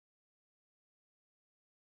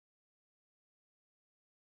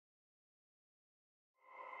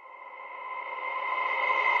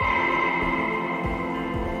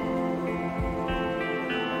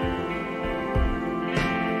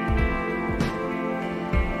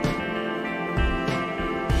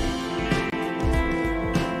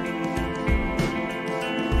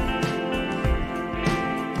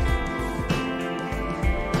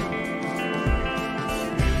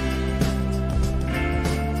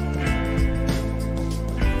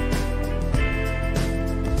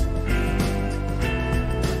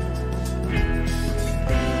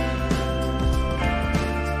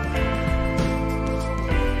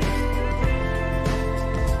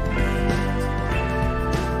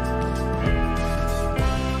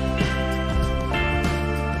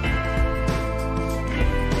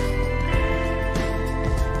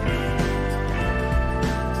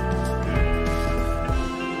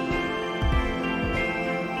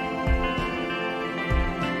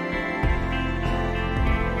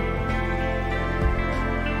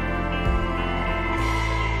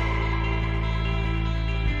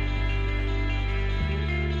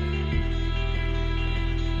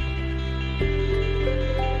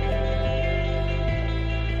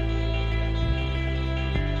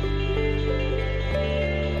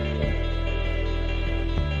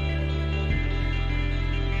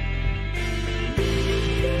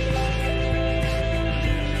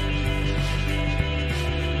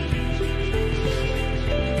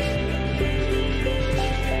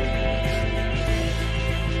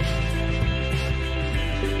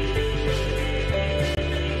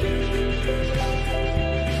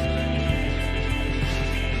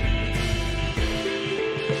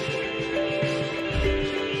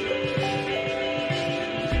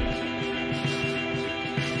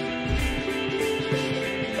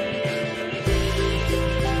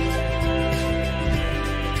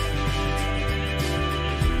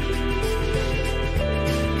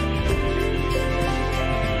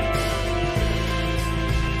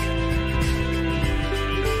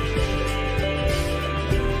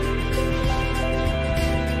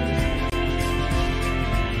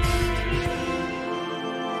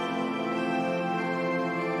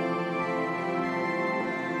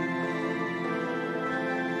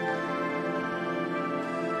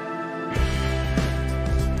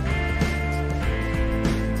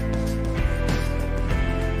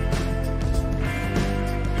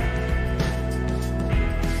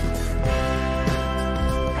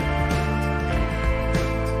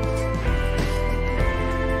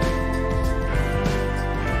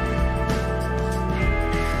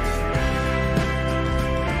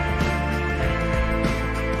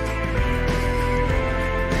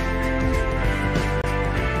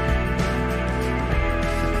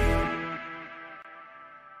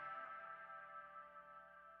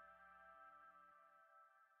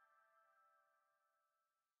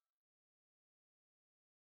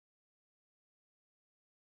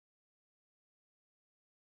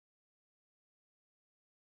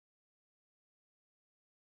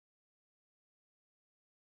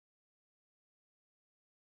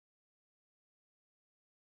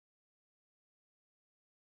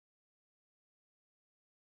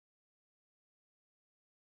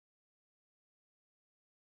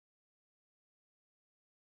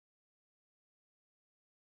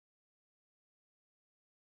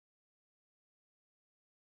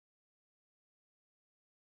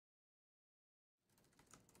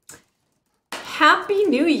Happy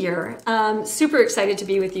New Year. Super excited to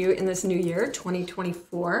be with you in this new year,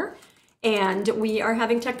 2024. And we are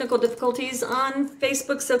having technical difficulties on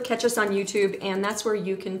Facebook, so catch us on YouTube, and that's where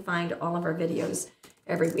you can find all of our videos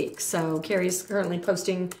every week. So Carrie's currently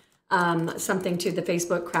posting something to the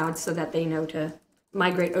Facebook crowd so that they know to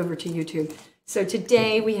migrate over to YouTube. So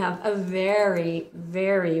today we have a very,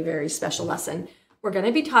 very, very special lesson. We're going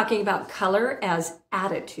to be talking about color as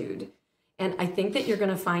attitude. And I think that you're going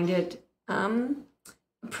to find it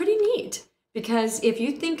pretty neat, because if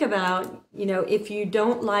you think about, if you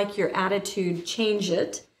don't like your attitude, change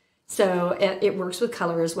it. So it works with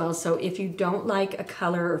color as well. So if you don't like a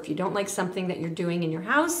color, or if you don't like something that you're doing in your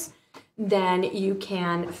house, then you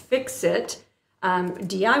can fix it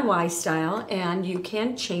DIY style, and you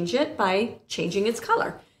can change it by changing its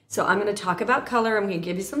color. So I'm going to talk about color. I'm going to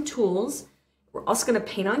give you some tools. We're also going to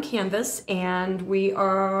paint on canvas, and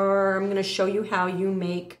I'm going to show you how you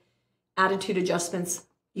make attitude adjustments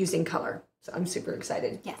using color. So I'm super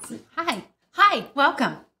excited. Yes. Hi,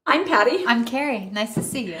 welcome. I'm Patty. I'm Carrie. Nice to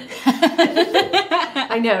see you.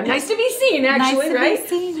 I know. Nice to be seen, actually, nice to right? Be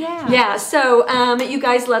seen, yeah. Yeah. So you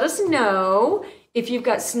guys let us know if you've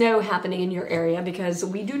got snow happening in your area, because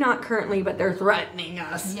we do not currently, but they're threatening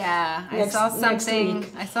us. Yeah. I saw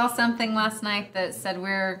something last night that said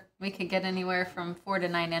we could get anywhere from 4 to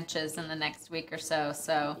 9 inches in the next week or so.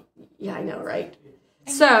 So yeah, I know, right?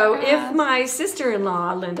 So if my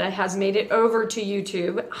sister-in-law, Linda, has made it over to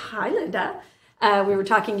YouTube, hi, Linda. We were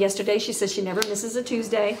talking yesterday. She says she never misses a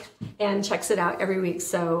Tuesday and checks it out every week.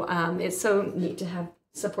 So it's so neat to have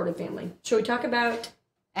supportive family. Shall we talk about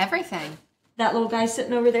everything? That little guy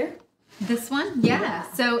sitting over there? This one?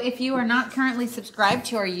 Yeah. So if you are not currently subscribed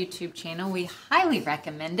to our YouTube channel, we highly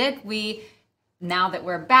recommend it. Now that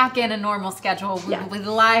we're back in a normal schedule, we'll be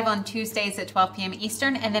live on Tuesdays at 12 p.m.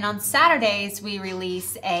 Eastern, and then on Saturdays we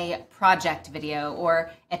release a project video or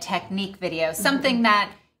a technique video, something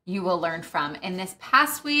that you will learn from. And this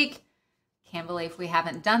past week, can't believe we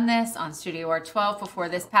haven't done this on StudioR12 before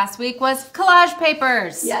this past week, was collage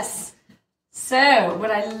papers. Yes. So what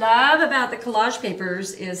I love about the collage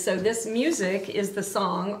papers is, so this music is the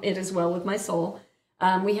song, It Is Well With My Soul.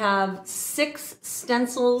 We have 6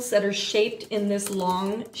 stencils that are shaped in this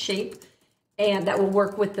long shape, and that will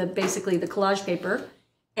work with basically the collage paper.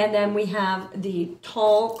 And then we have the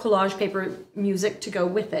tall collage paper music to go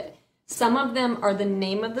with it. Some of them are the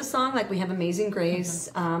name of the song, like we have Amazing Grace.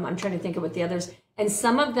 I'm trying to think of what the others, and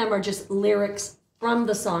some of them are just lyrics from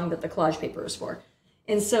the song that the collage paper is for.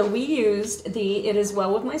 And so we used the It Is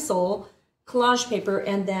Well With My Soul collage paper,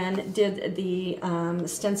 and then did the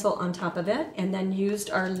stencil on top of it, and then used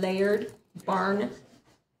our layered barn.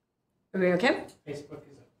 Are we okay? Facebook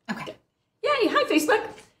is up. Okay. Yay, hi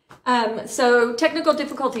Facebook. So technical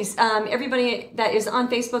difficulties. Everybody that is on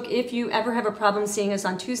Facebook, if you ever have a problem seeing us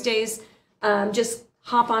on Tuesdays, just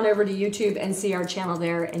hop on over to YouTube and see our channel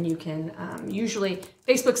there, and you can, usually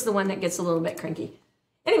Facebook's the one that gets a little bit cranky.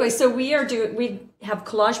 Anyway, so we have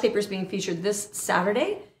collage papers being featured this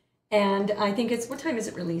Saturday. And I think what time is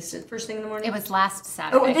it released? First thing in the morning? It was last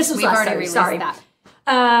Saturday. Oh, this was last Saturday. Sorry.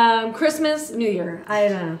 That. Christmas, New Year. I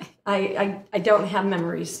don't know. I don't have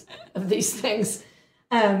memories of these things.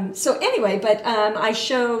 So anyway, but I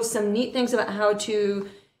show some neat things about how to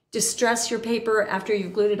distress your paper after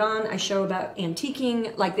you've glued it on. I show about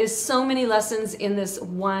antiquing. Like, there's so many lessons in this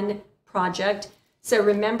one project. So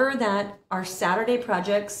remember that our Saturday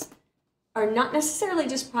projects are not necessarily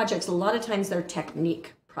just projects. A lot of times they're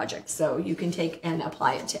technique projects, so you can take and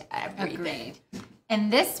apply it to everything. Agreed.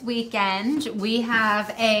 And this weekend we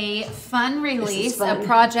have a fun release, a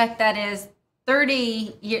project that is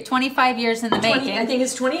 25 years in the making. I think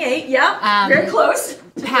it's 28. Yeah, very close.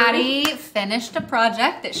 Patty finished a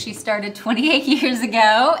project that she started 28 years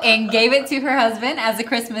ago and gave it to her husband as a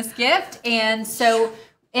Christmas gift. And so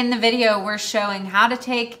in the video, we're showing how to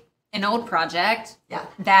take an old project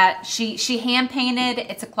that she hand painted.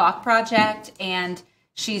 It's a clock project, and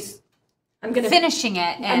she's finishing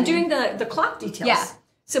it. And I'm doing the clock details. Yeah.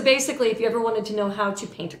 So basically, if you ever wanted to know how to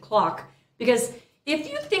paint a clock, because if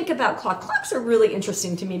you think about clocks are really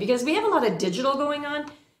interesting to me, because we have a lot of digital going on,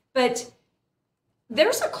 but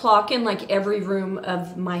there's a clock in like every room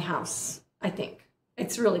of my house, I think.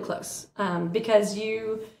 It's really close. Because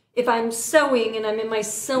if I'm sewing and I'm in my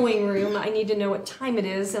sewing room, I need to know what time it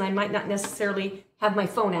is, and I might not necessarily have my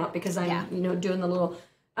phone out because I'm doing the little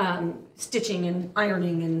stitching and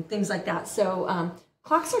ironing and things like that. So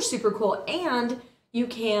clocks are super cool, and you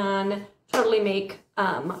can totally make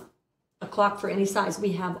a clock for any size.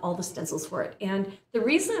 We have all the stencils for it. And the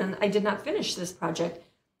reason I did not finish this project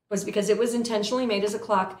was because it was intentionally made as a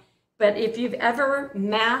clock. But if you've ever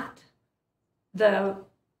mathed the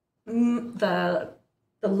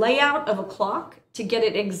layout of a clock to get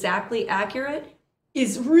it exactly accurate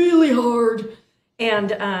is really hard.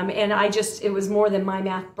 And it was more than my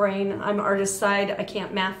math brain. I'm artist side, I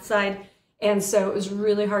can't math side. And so it was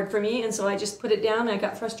really hard for me. And so I just put it down, I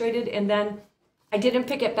got frustrated, and then I didn't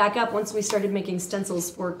pick it back up once we started making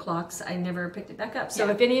stencils for clocks. I never picked it back up. So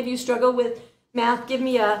if any of you struggle with math, give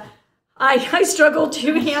me I struggle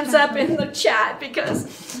too, hands up in the chat,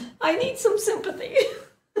 because I need some sympathy.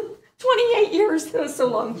 28 years, that was so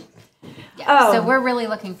long. Yeah, so we're really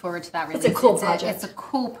looking forward to that release. It's a cool project. It's a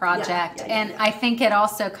cool project. And I think it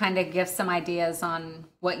also kind of gives some ideas on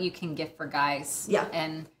what you can gift for guys. Yeah,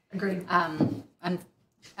 and agreed.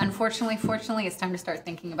 Unfortunately, fortunately, it's time to start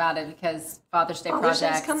thinking about it, because Father's Day Father's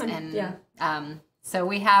projects. Day's coming. And so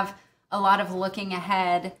we have a lot of looking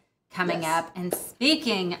ahead coming up. And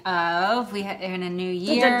speaking of, we are in a new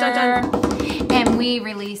year. Dun, dun, dun, dun. And we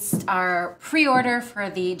released our pre-order for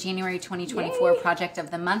the January 2024 Project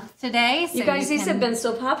of the Month today. So you guys, these have been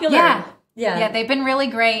so popular. Yeah, they've been really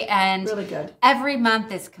great, and really good. Every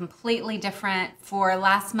month is completely different. For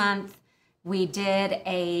last month, we did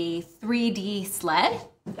a 3D sled.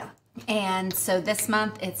 Yeah. And so this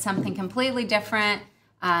month, it's something completely different.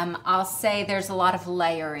 I'll say there's a lot of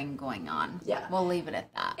layering going on. Yeah. We'll leave it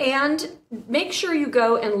at that. And make sure you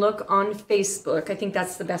go and look on Facebook. I think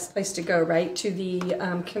that's the best place to go, right? To the,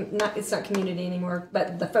 it's not community anymore,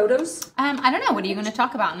 but the photos. I don't know. What are you going to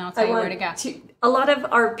talk about? And I'll tell you where to go. A lot of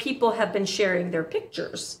our people have been sharing their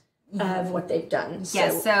pictures of what they've done.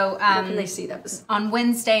 Yes, so where can they see those? On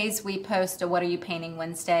Wednesdays, we post a What Are You Painting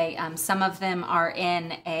Wednesday. Some of them are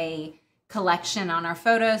in a collection on our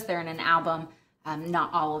photos. They're in an album.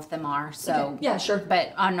 Not all of them are. So okay. Yeah, sure.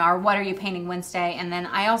 But on our What Are You Painting Wednesday, and then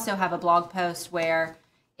I also have a blog post where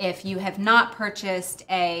if you have not purchased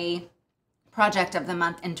a Project of the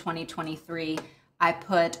Month in 2023, I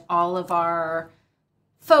put all of our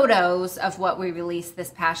photos of what we released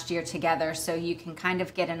this past year together, so you can kind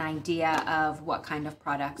of get an idea of what kind of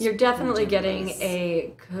products you're definitely getting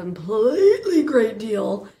a completely great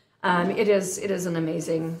deal. It is an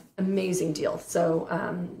amazing deal. So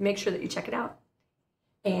make sure that you check it out.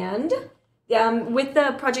 And with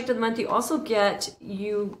the Project of the Month, you also get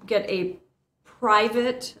a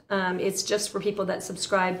private. It's just for people that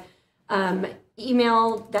subscribe.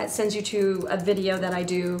 Email that sends you to a video that I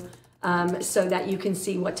do. So that you can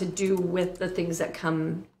see what to do with the things that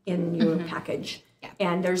come in your package. Yeah.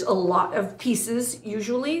 And there's a lot of pieces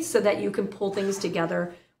usually, so that you can pull things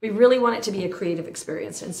together. We really want it to be a creative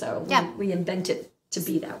experience, and so we invent it to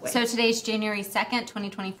be that way. So today's January 2nd,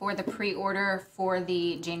 2024. The pre-order for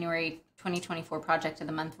the January 2024 Project of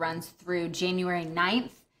the Month runs through January 9th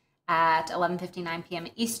at 11:59 p.m.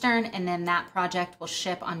 Eastern, and then that project will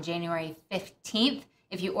ship on January 15th.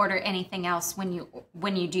 If you order anything else when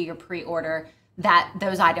you do your pre-order,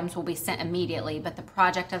 those items will be sent immediately, but the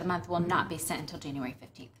Project of the Month will not be sent until January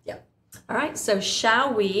 15th. Yep. All right, so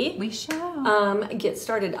shall we? We shall. Get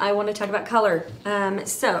started. I want to talk about color.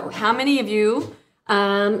 So how many of you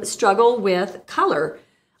struggle with color?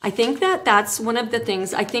 I think that's one of the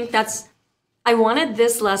things. I wanted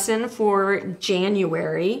this lesson for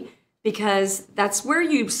January, because that's where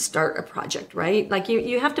you start a project, right? Like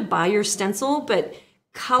you have to buy your stencil, but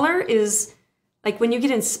color is like when you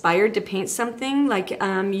get inspired to paint something, like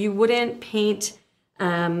you wouldn't paint,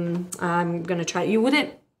 you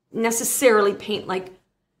wouldn't necessarily paint like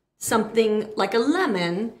something like a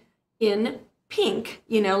lemon in pink,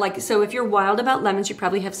 so if you're wild about lemons, you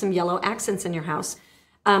probably have some yellow accents in your house.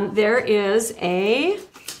 There is a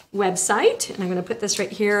website, and I'm going to put this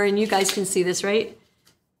right here, and you guys can see this, right?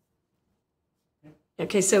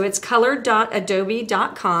 Okay, so it's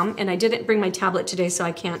color.adobe.com, and I didn't bring my tablet today, so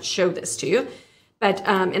I can't show this to you. But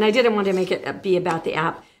and I didn't want to make it be about the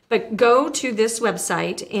app. But go to this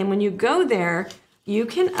website, and when you go there, you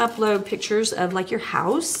can upload pictures of like your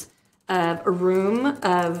house, of a room,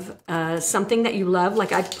 of something that you love.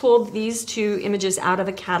 Like I pulled these two images out of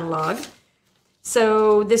a catalog.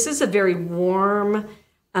 So this is a very warm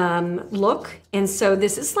look, and so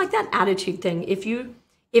this is like that attitude thing. If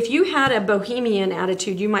you had a bohemian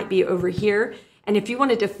attitude, you might be over here. And if you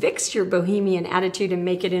wanted to fix your bohemian attitude and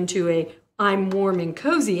make it into a I'm warm and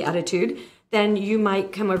cozy attitude, then you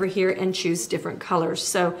might come over here and choose different colors.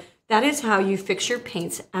 So that is how you fix your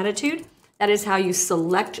paint's attitude. That is how you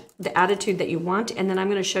select the attitude that you want. And then I'm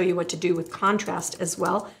going to show you what to do with contrast as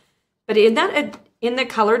well. But in the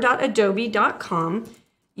color.adobe.com,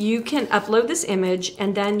 you can upload this image,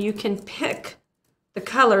 and then you can pick the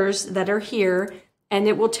colors that are here, and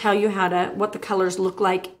it will tell you what the colors look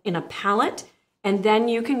like in a palette. And then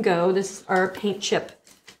you can go, this is our paint chip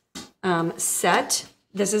set.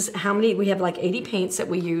 This is how many, we have like 80 paints that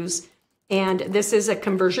we use. And this is a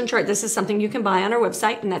conversion chart. This is something you can buy on our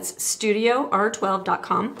website, and that's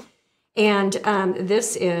StudioR12.com. And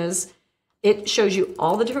it shows you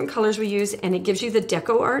all the different colors we use, and it gives you the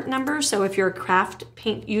deco art number. So if you're a craft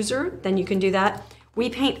paint user, then you can do that. We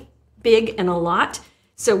paint big and a lot.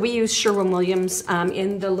 So we use Sherwin-Williams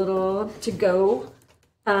in the little to-go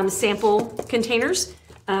sample containers.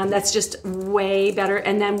 That's just way better.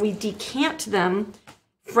 And then we decant them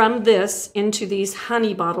from this into these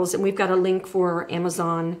honey bottles, and we've got a link for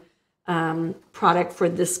Amazon product for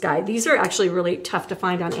this guy. These are actually really tough to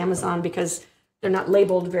find on Amazon because they're not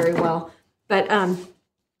labeled very well. But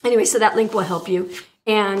anyway, so that link will help you.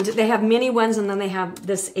 And they have mini ones, and then they have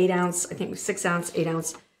this 8 ounce, I think 6 ounce, 8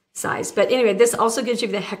 ounce size. But anyway, this also gives you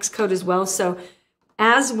the hex code as well. So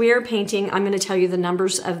as we're painting, I'm going to tell you the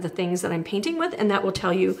numbers of the things that I'm painting with, and that will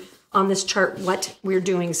tell you on this chart what we're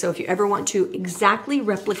doing. So if you ever want to exactly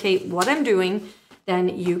replicate what I'm doing, then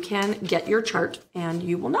you can get your chart and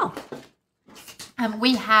you will know.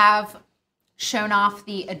 We have shown off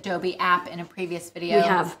the Adobe app in a previous video. We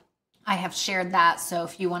have. I have shared that, so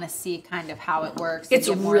if you want to see kind of how it works, it's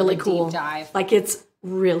really cool. Deep dive. Like, it's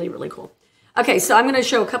really, really cool. Okay, so I'm going to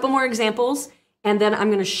show a couple more examples, and then I'm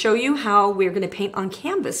going to show you how we're going to paint on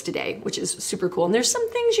canvas today, which is super cool. And there's some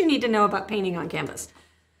things you need to know about painting on canvas.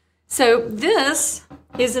 So this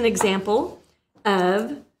is an example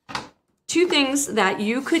of two things that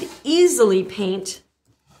you could easily paint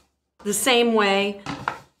the same way.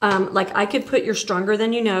 Like, I could put your Stronger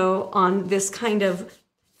Than You Know on this kind of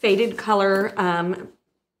faded color,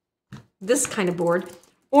 this kind of board,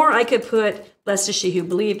 or I could put Blessed is She Who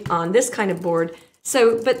Believed on this kind of board.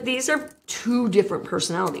 So, but these are two different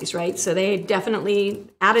personalities, right? So they definitely,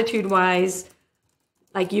 attitude-wise,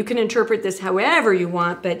 like, you can interpret this however you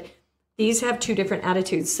want, but these have two different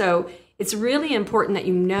attitudes. So it's really important that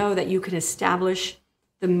you know that you can establish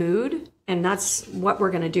the mood, and that's what we're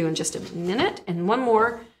going to do in just a minute. And one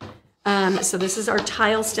more. So this is our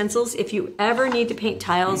tile stencils. If you ever need to paint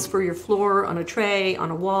tiles for your floor, on a tray, on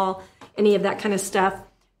a wall, any of that kind of stuff,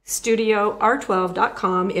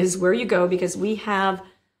 StudioR12.com is where you go, because we have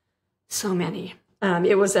so many.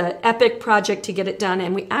 It was an epic project to get it done,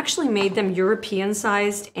 and we actually made them European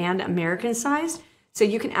sized and American sized. So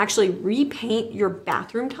you can actually repaint your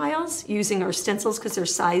bathroom tiles using our stencils because they're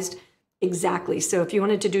sized exactly. So if you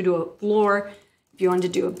wanted to do a floor, if you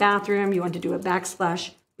wanted to do a bathroom, you want to do a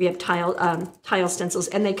backsplash, we have tile stencils,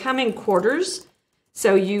 and they come in quarters.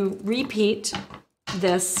 So you repeat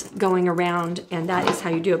this going around, and that is how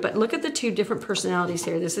you do it. But look at the two different personalities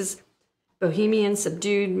here. This is bohemian,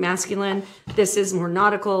 subdued, masculine. This is more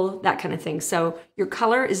nautical, that kind of thing. So your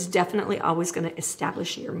color is definitely always going to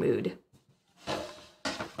establish your mood.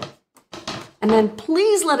 And then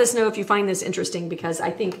please let us know if you find this interesting, because I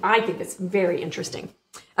think it's very interesting.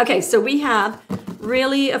 Okay, so we have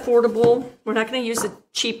really affordable, we're not going to use a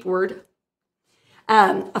cheap word,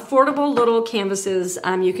 affordable little canvases.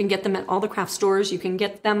 You can get them at all the craft stores. You can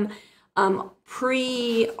get them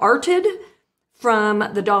pre-arted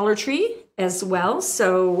from the Dollar Tree as well.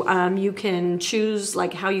 So you can choose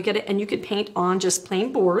like how you get it, and you could paint on just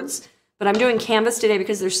plain boards. But I'm doing canvas today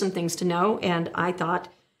because there's some things to know, and I thought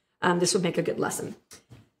this would make a good lesson.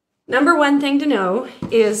 Number one thing to know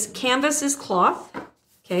is canvas is cloth.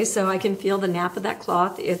 Okay, so I can feel the nap of that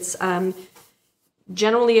cloth. It's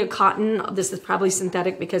generally a cotton. This is probably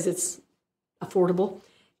synthetic because it's affordable.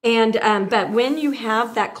 And but when you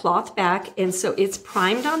have that cloth back, and so it's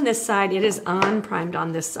primed on this side, it is unprimed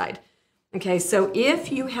on this side. Okay, so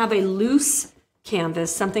if you have a loose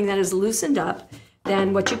canvas, something that is loosened up,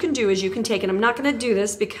 then what you can do is you can take, and I'm not going to do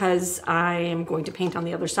this because I am going to paint on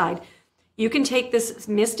the other side. You can take this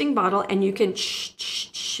misting bottle and you can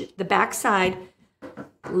the back side,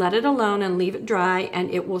 let it alone and leave it dry,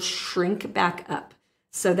 and it will shrink back up.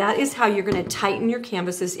 So that is how you're going to tighten your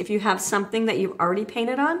canvases. If you have something that you've already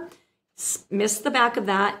painted on, mist the back of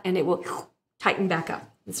that and it will tighten back up.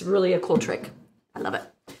 It's really a cool trick. I love it.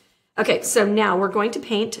 Okay, so now we're going to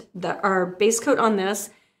paint our base coat on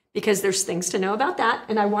this, because there's things to know about that.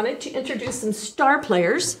 And I wanted to introduce some star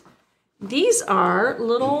players. These are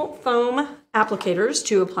little foam applicators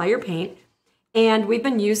to apply your paint. And we've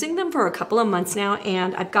been using them for a couple of months now.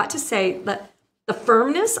 And I've got to say that the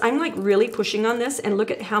firmness, I'm like really pushing on this, and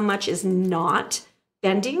look at how much is not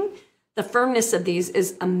bending. The firmness of these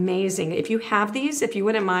is amazing. If you have these, if you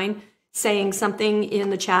wouldn't mind saying something in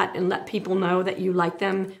the chat and let people know that you like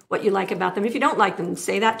them, what you like about them. If you don't like them,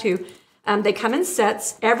 say that too. They come in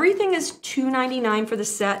sets. Everything is $2.99 for the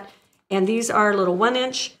set. And these are little 1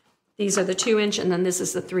 inch. These are the 2-inch, and then this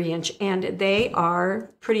is the 3-inch, and they are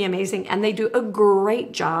pretty amazing, and they do a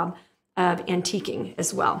great job of antiquing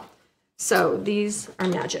as well. So these are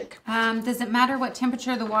magic. Does it matter what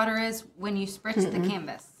temperature the water is when you spritz the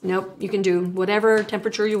canvas? Nope, you can do whatever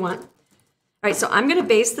temperature you want. All right, so I'm gonna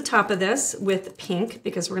base the top of this with pink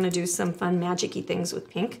because we're gonna do some fun magic-y things with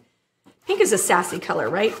pink. Pink is a sassy color,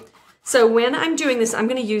 right? So when I'm doing this, I'm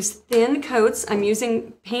gonna use thin coats. I'm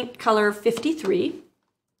using paint color 53.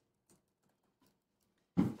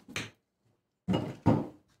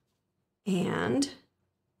 And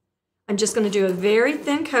I'm just going to do a very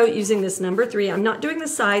thin coat using this number 3. I'm not doing the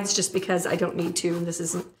sides just because I don't need to. This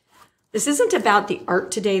isn't about the art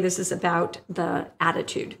today. This is about the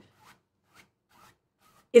attitude.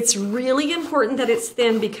 It's really important that it's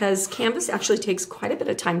thin because canvas actually takes quite a bit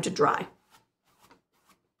of time to dry.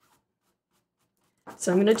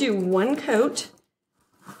 So I'm going to do 1 coat,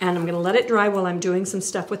 and I'm going to let it dry while I'm doing some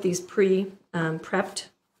stuff with these prepped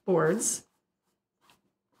boards.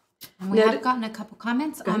 And we have gotten a couple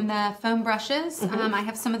comments on the foam brushes. I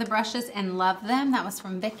have some of the brushes and love them. That was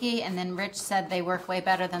from Vicky. And then Rich said they work way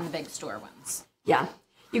better than the big store ones. Yeah.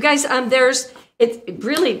 You guys, I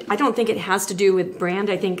don't think it has to do with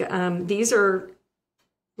brand. I think these are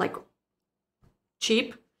like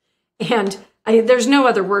cheap. And there's no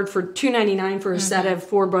other word for $2.99 for a set of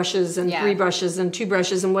 4 brushes and 3 brushes and 2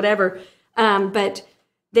 brushes and whatever. But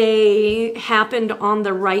they happened on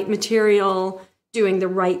the right material, doing the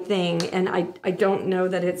right thing, and I don't know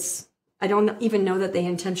that I don't even know that they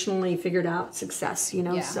intentionally figured out success, you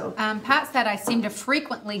know. Yeah. So Pat said I seem to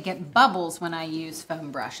frequently get bubbles when I use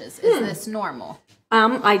foam brushes. Is this normal?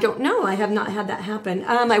 I don't know. I have not had that happen.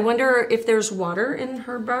 I wonder if there's water in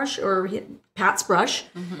her brush or Pat's brush.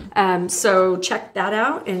 So check that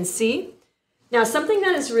out and see. Now, something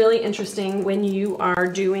that is really interesting when you are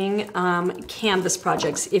doing canvas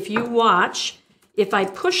projects, if you watch. If I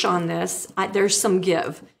push on this, there's some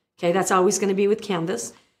give. Okay, that's always going to be with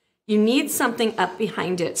canvas. You need something up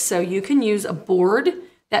behind it. So you can use a board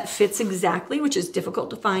that fits exactly, which is difficult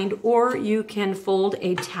to find, or you can fold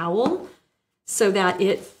a towel so that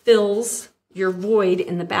it fills your void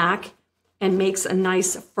in the back and makes a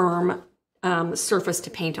nice firm surface to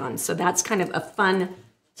paint on. So that's kind of a fun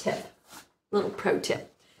tip, little pro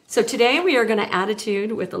tip. So today we are going to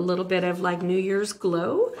attitude with a little bit of like New Year's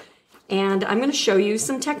glow. And I'm going to show you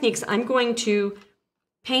some techniques. I'm going to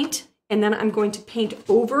paint, and then I'm going to paint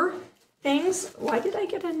over things. Why did I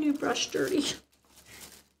get a new brush dirty?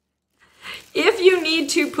 If you need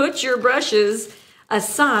to put your brushes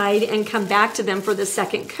aside and come back to them for the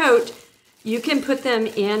second coat, you can put them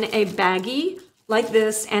in a baggie like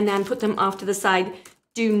this and then put them off to the side.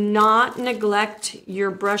 Do not neglect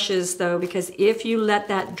your brushes though, because if you let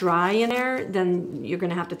that dry in there, then you're going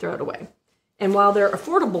to have to throw it away. And while they're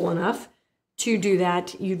affordable enough to do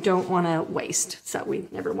that, you don't want to waste. So we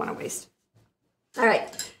never want to waste. All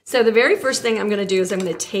right. So the very first thing I'm going to do is I'm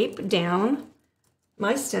going to tape down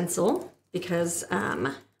my stencil because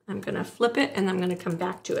I'm going to flip it and I'm going to come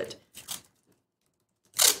back to it.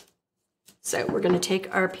 So we're going to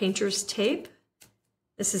take our painter's tape.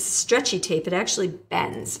 This is stretchy tape. It actually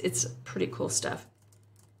bends. It's pretty cool stuff.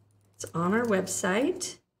 It's on our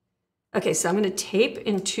website. Okay, so I'm going to tape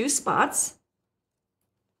in 2 spots.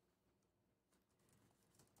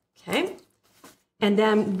 Okay, and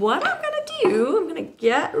then what I'm going to do, I'm going to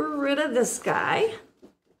get rid of this guy.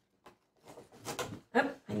 Oh,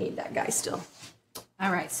 I need that guy still.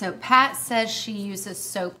 All right, so Pat says she uses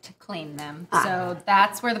soap to clean them. So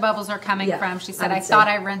that's where the bubbles are coming from. She said, I thought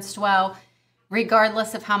I rinsed well.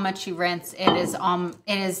 Regardless of how much you rinse, it is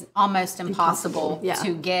almost impossible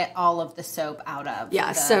to get all of the soap out of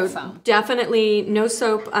the foam. Definitely no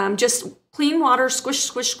soap. Just clean water, squish,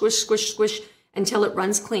 squish, squish, squish, squish, until it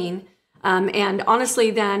runs clean. And honestly,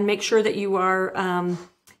 then make sure that you are,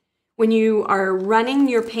 when you are running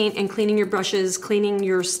your paint and cleaning your brushes, cleaning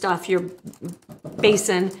your stuff, your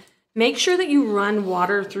basin, make sure that you run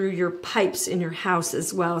water through your pipes in your house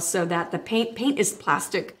as well so that the paint is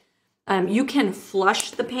plastic. You can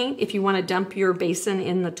flush the paint if you want to dump your basin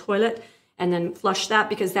in the toilet and then flush that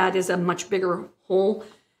because that is a much bigger hole.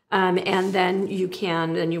 And then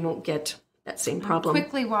you won't get that same problem.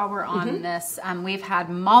 Quickly, while we're on this, we've had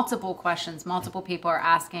multiple questions. Multiple people are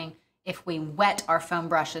asking if we wet our foam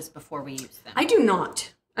brushes before we use them. I do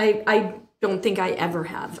not. I don't think I ever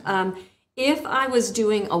have. If I was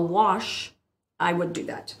doing a wash, I would do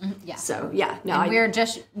that. Yeah. So yeah, no.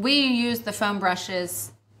 And we use the foam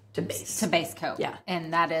brushes to base coat. Yeah.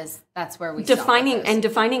 And that's where we defining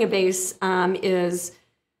a base is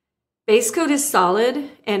base coat is solid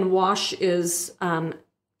and wash is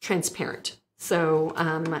transparent. So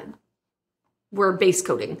we're base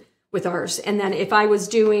coating with ours. And then if I was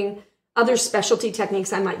doing other specialty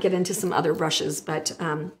techniques, I might get into some other brushes, but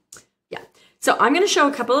yeah. So I'm going to show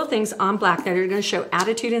a couple of things on black that are going to show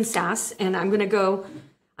attitude and sass, and I'm going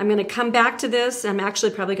to come back to this. I'm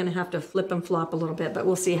actually probably going to have to flip and flop a little bit, but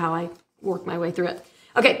we'll see how I work my way through it.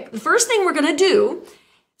 Okay, the first thing we're going to do,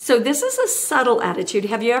 so this is a subtle attitude.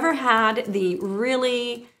 Have you ever had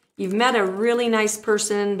you've met a really nice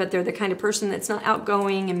person, but they're the kind of person that's not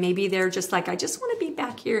outgoing, and maybe they're just like, I just want to be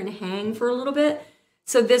back here and hang for a little bit.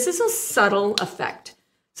 So this is a subtle effect.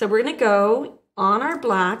 So we're going to go on our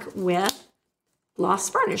black with gloss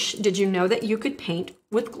varnish. Did you know that you could paint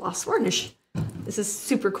with gloss varnish? This is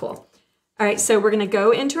super cool. All right, so we're going to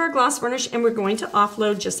go into our gloss varnish and we're going to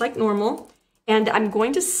offload just like normal. And I'm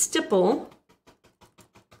going to stipple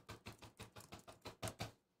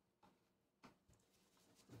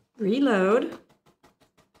reload.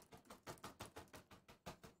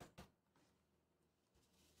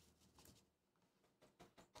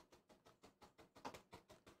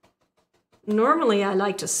 Normally I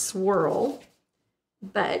like to swirl,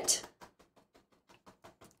 but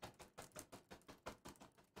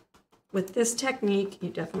with this technique, you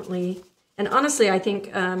definitely, and honestly, I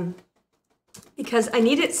think because I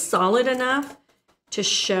need it solid enough to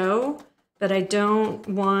show, but I don't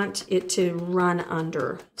want it to run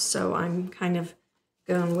under. So I'm kind of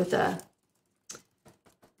going with a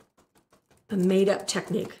made-up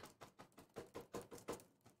technique.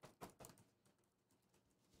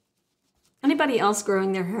 Anybody else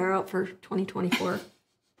growing their hair out for 2024?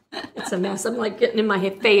 It's a mess. I'm like getting in my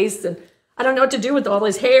face and I don't know what to do with all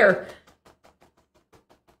this hair.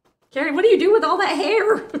 Carrie, what do you do with all that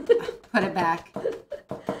hair? Put it back.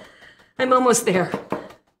 I'm almost there.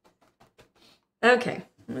 Okay,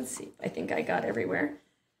 let's see. I think I got everywhere.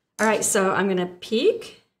 All right, so I'm going to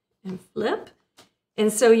peek and flip.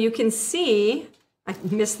 And so you can see, I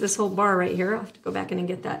missed this whole bar right here. I'll have to go back in and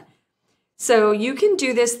get that. So you can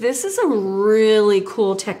do this. This is a really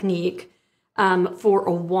cool technique for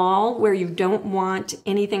a wall where you don't want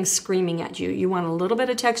anything screaming at you. You want a little bit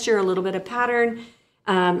of texture, a little bit of pattern.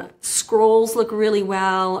 Scrolls look really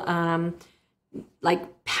well.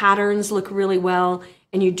 Like patterns look really well.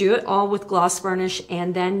 And you do it all with gloss varnish,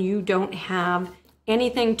 and then you don't have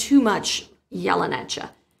anything too much yelling at you.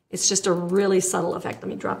 It's just a really subtle effect. Let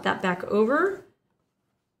me drop that back over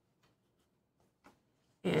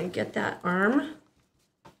and get that arm.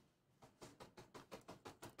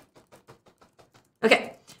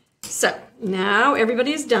 Okay, so now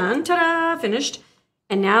everybody's done. Ta-da, finished.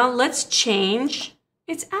 And now let's change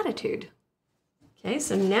its attitude. Okay,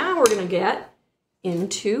 so now we're gonna get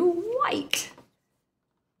into white.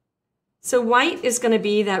 So white is going to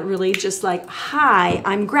be that really just like, hi,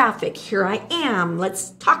 I'm graphic, here I am,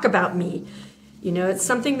 let's talk about me. You know, it's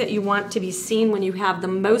something that you want to be seen when you have the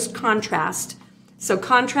most contrast. So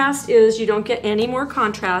contrast is you don't get any more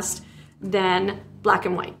contrast than black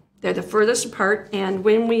and white. They're the furthest apart, and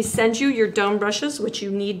when we send you your dome brushes, which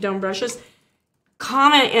you need dome brushes,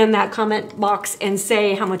 comment in that comment box and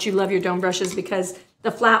say how much you love your dome brushes, because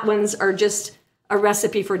the flat ones are just a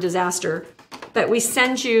recipe for disaster. But we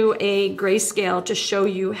send you a grayscale to show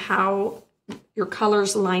you how your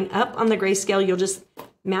colors line up on the grayscale. You'll just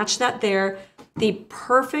match that there. The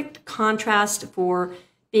perfect contrast for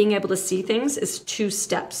being able to see things is 2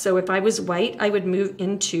 steps. So if I was white, I would move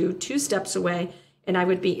into 2 steps away and I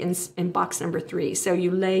would be in box number 3. So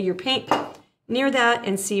you lay your paint near that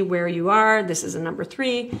and see where you are. This is a number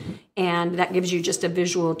 3, and that gives you just a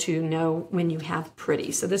visual to know when you have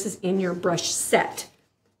pretty. So this is in your brush set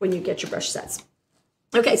when you get your brush sets.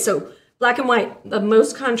 Okay, so black and white, the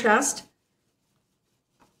most contrast.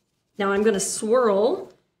 Now I'm going to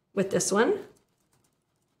swirl with this one.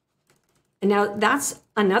 And now that's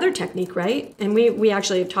another technique, right? And we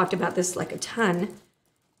actually have talked about this like a ton.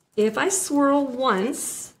 If I swirl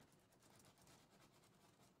once,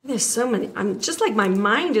 there's so many, I'm just like my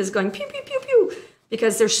mind is going pew, pew, pew, pew,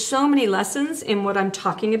 because there's so many lessons in what I'm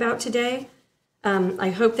talking about today. I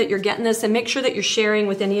hope that you're getting this, and make sure that you're sharing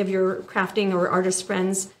with any of your crafting or artist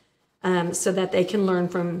friends so that they can learn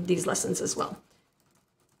from these lessons as well.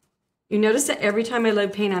 You notice that every time I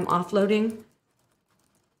load paint, I'm offloading.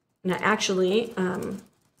 And I actually,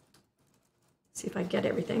 see if I get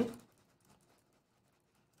everything.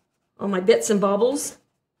 All my bits and baubles.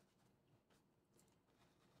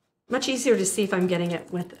 Much easier to see if I'm getting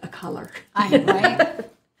it with a color. Right.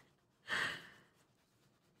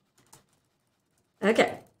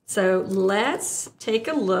 Okay, so let's take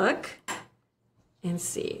a look and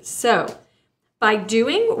see. So by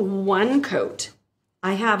doing 1 coat,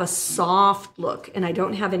 I have a soft look and I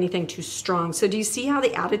don't have anything too strong. So do you see how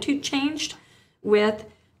the attitude changed? with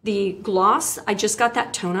the gloss. I just got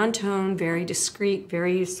that tone on tone, very discreet,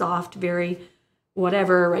 very soft, very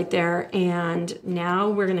whatever right there. And now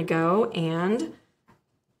we're going to go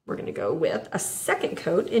with a second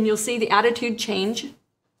coat, and you'll see the attitude change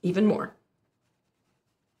even more.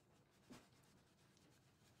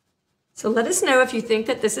 So let us know if you think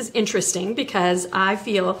that this is interesting, because I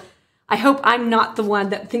hope I'm not the one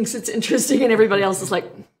that thinks it's interesting and everybody else is like,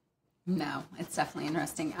 no, it's definitely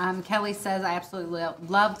interesting. Kelly says, I absolutely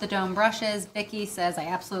love the dome brushes. Vicky says, I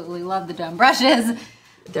absolutely love the dome brushes.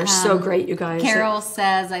 They're so great, you guys. Carol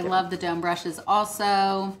says, I love the dome brushes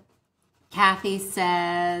also. Kathy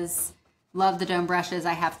says, love the dome brushes.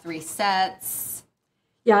 I have 3 sets.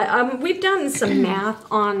 Yeah, we've done some math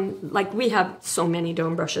on, like, we have so many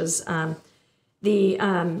dome brushes.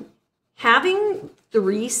 Having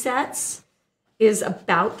 3 sets is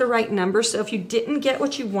about the right number. So if you didn't get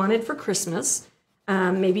what you wanted for Christmas,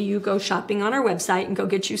 maybe you go shopping on our website and go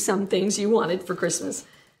get you some things you wanted for Christmas.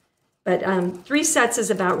 But 3 sets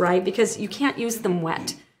is about right, because you can't use them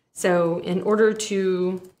wet. So in order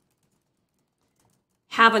to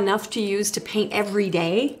have enough to use to paint every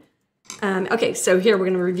day. Okay, so here we're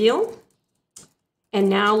going to reveal. And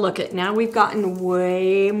now look at, now we've gotten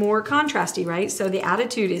way more contrasty, right? So the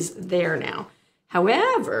attitude is there now.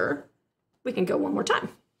 However, we can go one more time.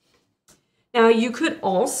 Now you could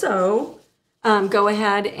also go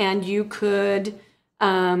ahead and you could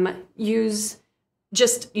use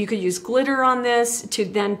glitter on this to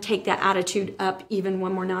then take that attitude up even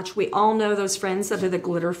one more notch. We all know those friends that are the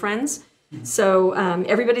glitter friends. So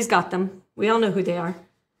everybody's got them. We all know who they are.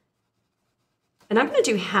 And I'm going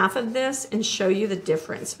to do half of this and show you the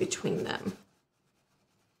difference between them.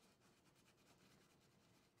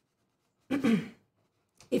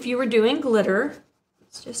 If you were doing glitter,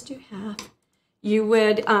 let's just do half.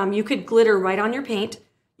 You could glitter right on your paint.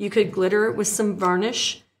 You could glitter with some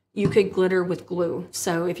varnish. You could glitter with glue.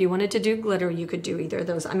 So if you wanted to do glitter, you could do either of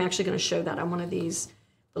those. I'm actually going to show that on one of these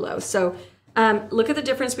below. So look at the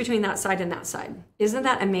difference between that side and that side. Isn't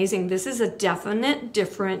that amazing? This is a definite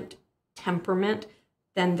different temperament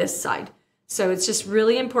than this side. So it's just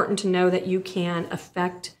really important to know that you can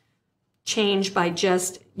affect change by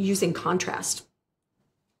just using contrast.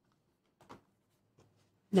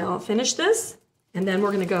 Now I'll finish this, and then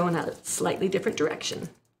we're going to go in a slightly different direction.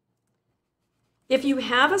 If you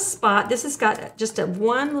have a spot, this has got just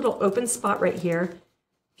one little open spot right here.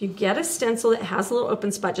 If you get a stencil that has a little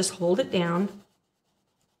open spot, just hold it down.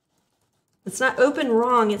 It's not open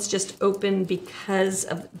wrong, it's just open because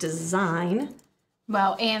of design.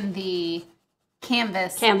 Well, and the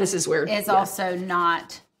canvas is weird. Is also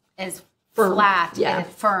not as firm, flat and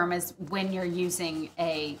firm as when you're using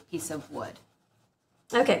a piece of wood.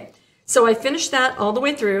 Okay, so I finished that all the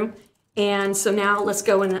way through, and so now let's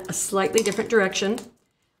go in a slightly different direction.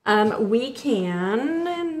 We can,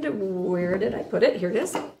 and where did I put it? Here it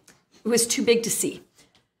is. It was too big to see.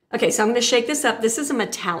 Okay, so I'm going to shake this up. This is a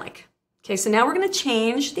metallic. Okay, so now we're going to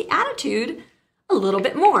change the attitude a little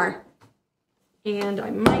bit more. And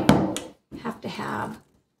I might have to have,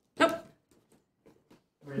 nope.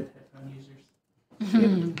 We're the headphone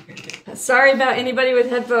users. Sorry about anybody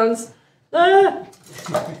with headphones. Ah!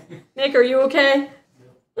 Nick, are you okay?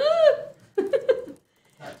 Not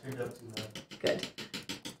turned up too loud. Good.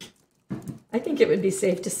 I think it would be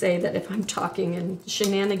safe to say that if I'm talking and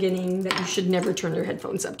shenaniganing, that you should never turn your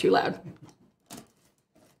headphones up too loud.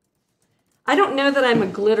 I don't know that I'm a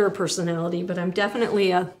glitter personality, but I'm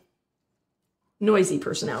definitely a noisy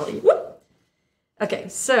personality. Whoop! Okay,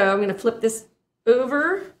 so I'm going to flip this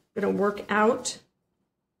over. I'm going to work out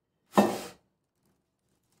the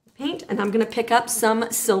paint, and I'm going to pick up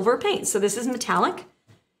some silver paint. So this is metallic,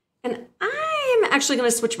 and I'm actually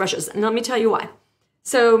going to switch brushes, and let me tell you why.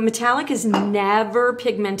 So metallic is never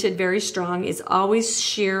pigmented very strong. It's always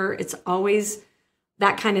sheer. It's always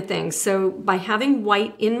that kind of thing. So by having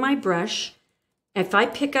white in my brush, if I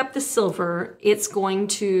pick up the silver, it's going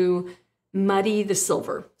to muddy the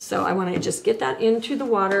silver. So I want to just get that into the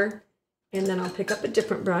water, and then I'll pick up a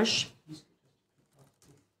different brush.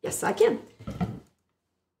 Yes, I can.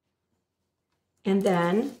 And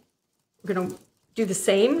then we're going to do the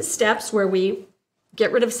same steps where we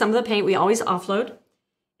get rid of some of the paint. We always offload.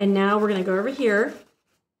 And now we're going to go over here.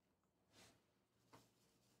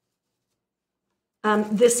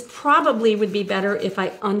 This probably would be better if I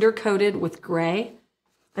undercoated with gray.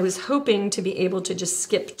 I was hoping to be able to just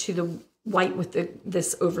skip to the white with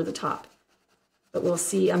this over the top. But we'll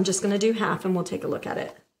see. I'm just going to do half and we'll take a look at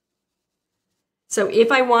it. So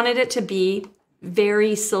if I wanted it to be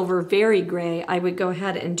very silver, very gray, I would go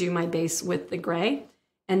ahead and do my base with the gray.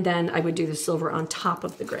 And then I would do the silver on top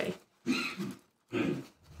of the gray. Okay,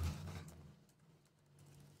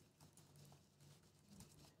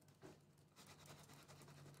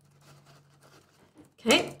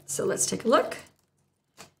 so let's take a look.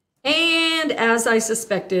 And as I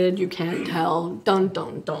suspected, you can't tell. Dun,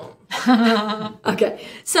 dun, dun. Okay,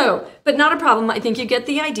 so, but not a problem. I think you get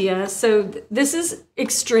the idea. So this is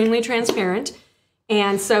extremely transparent.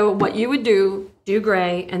 And so what you would do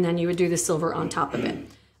gray, and then you would do the silver on top of it.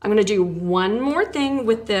 I'm gonna do one more thing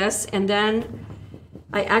with this, and then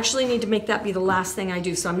I actually need to make that be the last thing I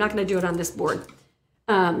do, so I'm not gonna do it on this board.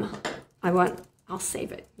 I'll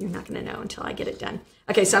save it. You're not gonna know until I get it done.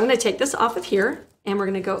 Okay, so I'm gonna take this off of here, and we're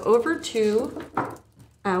gonna go over to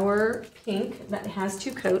our pink that has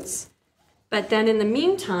 2 coats. But then in the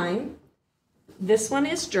meantime, this one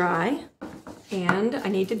is dry, and I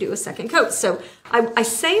need to do a second coat. So I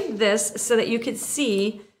saved this so that you could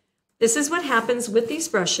see this is what happens with these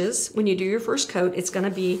brushes when you do your first coat. It's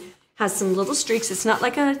gonna has some little streaks. It's not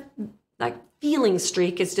like a feeling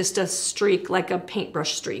streak, it's just a streak like a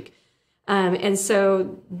paintbrush streak. And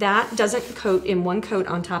so that doesn't coat in one coat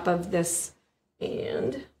on top of this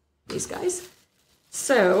and these guys.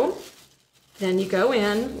 So then you go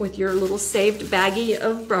in with your little saved baggie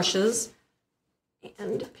of brushes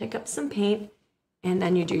and pick up some paint, and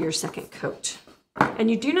then you do your second coat. And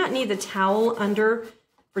you do not need the towel under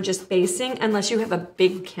for just basing unless you have a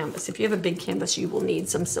big canvas. If you have a big canvas, you will need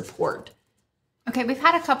some support. Okay, we've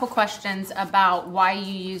had a couple questions about why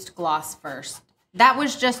you used gloss first. That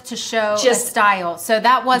was just to show a style. So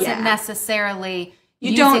that wasn't necessarily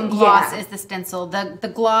using gloss as the stencil.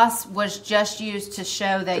 The gloss was just used to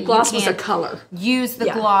show that gloss was a color. Use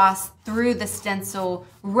the gloss through the stencil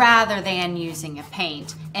rather than using a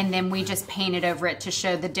paint. And then we just painted over it to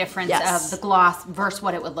show the difference of the gloss versus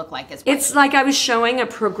what it would look like as well. It's like I was showing a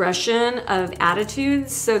progression of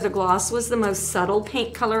attitudes. So the gloss was the most subtle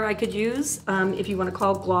paint color I could use, if you want to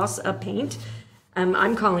call gloss a paint.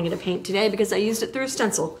 I'm calling it a paint today because I used it through a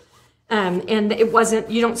stencil. And it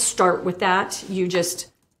wasn't, you don't start with that. You just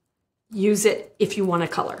use it if you want a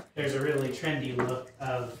color. There's a really trendy look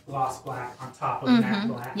of gloss black on top of matte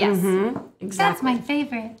black. Yes. Exactly. That's my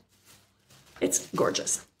favorite. It's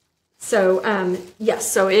gorgeous. So,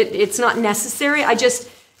 yes, so it's not necessary.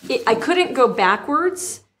 I couldn't go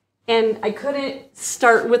backwards, and I couldn't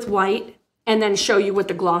start with white and then show you what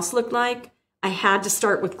the gloss looked like. I had to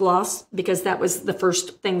start with gloss because that was the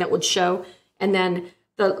first thing that would show. And then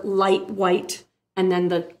the light white, and then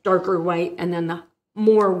the darker white, and then the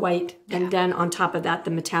more white, and then on top of that,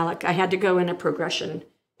 the metallic. I had to go in a progression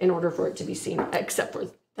in order for it to be seen, except for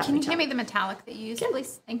that. Can you give me the metallic that you used,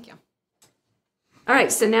 please? Thank you. All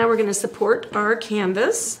right, so now we're going to support our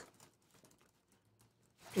canvas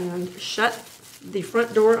and shut the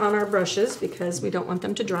front door on our brushes because we don't want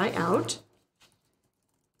them to dry out.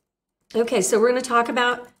 Okay, so we're going to talk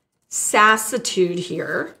about sassitude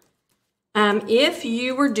here. If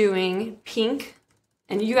you were doing pink,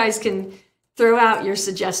 and you guys can throw out your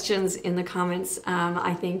suggestions in the comments.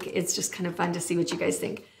 I think it's just kind of fun to see what you guys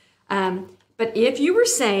think. But if you were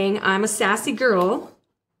saying, I'm a sassy girl,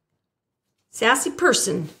 sassy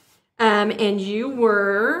person, and you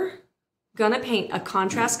were gonna paint a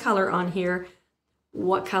contrast color on here,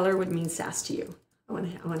 what color would mean sass to you? I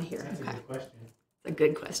want to hear it. That's a good question. A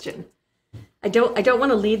good question. I don't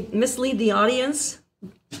want to mislead the audience,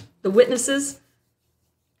 the witnesses.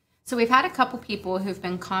 So we've had a couple people who've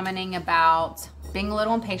been commenting about being a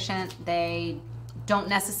little impatient. They don't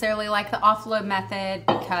necessarily like the offload method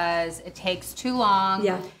because it takes too long.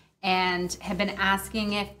 Yeah. And have been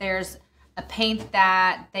asking if there's a paint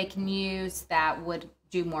that they can use that would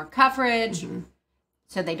do more coverage,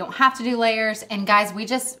 so they don't have to do layers. And guys,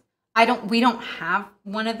 we don't have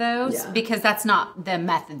one of those because that's not the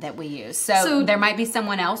method that we use. So there might be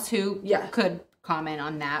someone else who could comment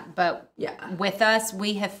on that. But with us,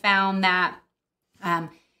 we have found that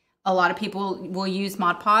a lot of people will use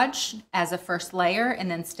Mod Podge as a first layer and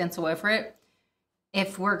then stencil over it.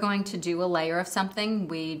 If we're going to do a layer of something,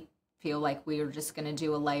 we feel like we are just going to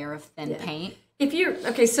do a layer of thin paint. If you're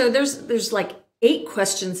okay, so there's like 8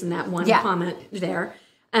 questions in that one comment there.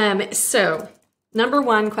 So number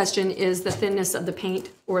 1 question is the thinness of the paint,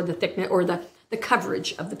 or the thickness, or the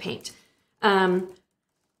coverage of the paint,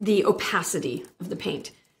 the opacity of the paint.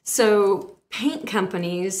 So paint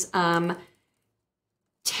companies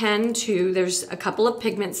tend to, there's a couple of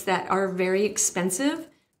pigments that are very expensive,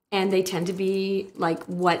 and they tend to be like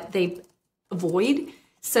what they avoid.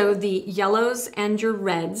 So the yellows and your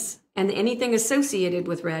reds, and anything associated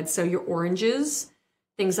with red, so your oranges,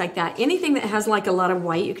 things like that. Anything that has like a lot of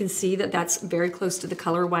white, you can see that that's very close to the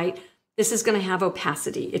color white. This is going to have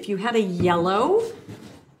opacity. If you had a yellow,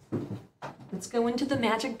 let's go into the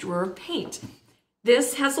magic drawer of paint.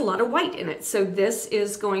 This has a lot of white in it, so this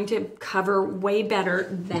is going to cover way better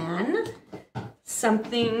than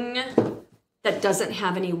something that doesn't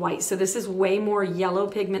have any white. So this is way more yellow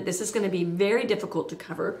pigment. This is going to be very difficult to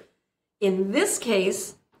cover. In this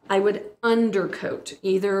case, I would undercoat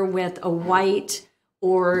either with a white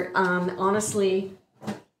or honestly,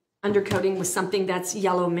 undercoating with something that's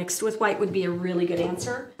yellow mixed with white would be a really good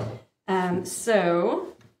answer. And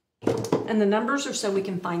the numbers are so we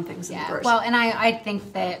can find things in the brush. Well, and I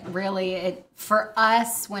think that really for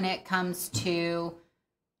us, when it comes to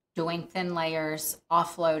doing thin layers,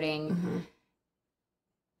 offloading,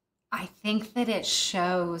 I think that it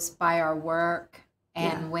shows by our work.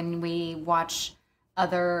 And when we watch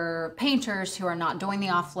other painters who are not doing the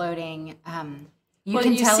offloading, you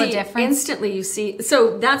can tell a difference. Instantly you see.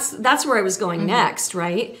 So that's where I was going next,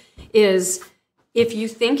 right? Is if you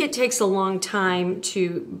think it takes a long time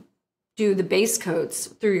to do the base coats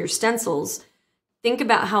through your stencils, think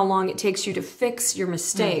about how long it takes you to fix your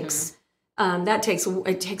mistakes.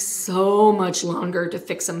 It takes so much longer to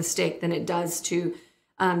fix a mistake than it does to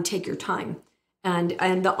take your time. And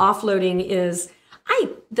the offloading is,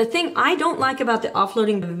 the thing I don't like about the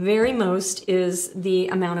offloading the very most is the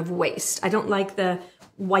amount of waste. I don't like the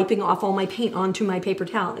wiping off all my paint onto my paper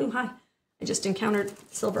towel. Ooh, hi, I just encountered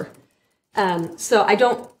silver. So I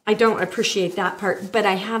don't appreciate that part, but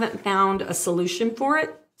I haven't found a solution for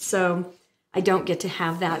it. So I don't get to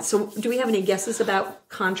have that. So do we have any guesses about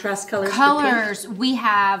contrast colors? Colors, we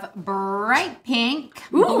have bright pink,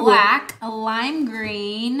 black, lime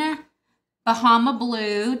green, Bahama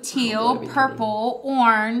blue, teal, purple,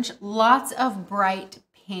 orange, lots of bright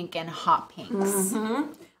pink and hot pinks.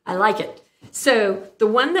 I like it. So the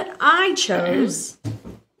one that I chose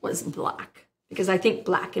was black because I think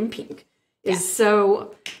black and pink is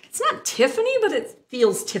so, it's not Tiffany, but it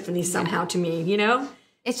feels Tiffany somehow to me, you know?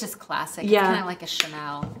 It's just classic. Yeah. It's kind of like a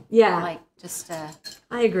Chanel. Yeah. Like just a...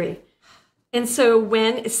 I agree. And so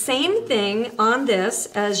same thing on this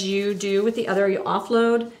as you do with the other, you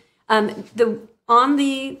offload. On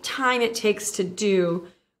the time it takes to do,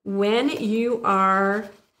 when you are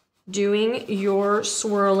doing your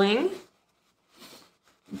swirling,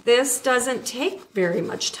 this doesn't take very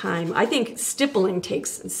much time. I think stippling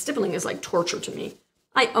is like torture to me.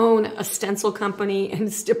 I own a stencil company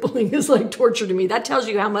and stippling is like torture to me. That tells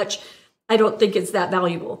you how much I don't think it's that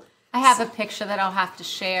valuable. I have a picture that I'll have to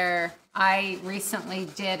share. I recently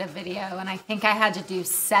did a video and I think I had to do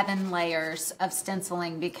 7 layers of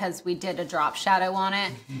stenciling because we did a drop shadow on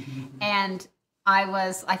it. And I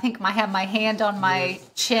had my hand on my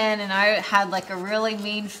chin and I had like a really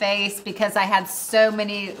mean face because I had so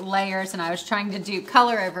many layers and I was trying to do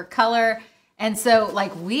color over color. And so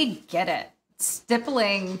like we get it.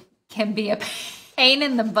 Stippling can be a pain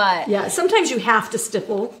in the butt. Yeah, sometimes you have to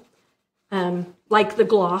stipple. Like the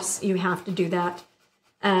gloss, you have to do that.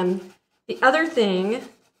 The other thing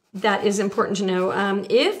that is important to know,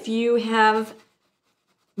 if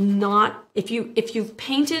you've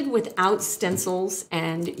painted without stencils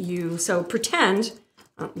and pretend,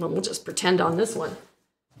 we'll just pretend on this one.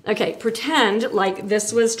 Okay, pretend like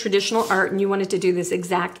this was traditional art and you wanted to do this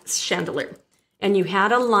exact chandelier. And you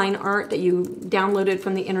had a line art that you downloaded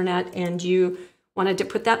from the internet and you wanted to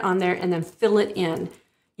put that on there and then fill it in.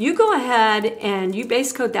 You go ahead and you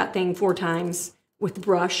base coat that thing 4 times with the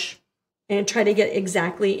brush and try to get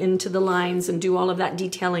exactly into the lines and do all of that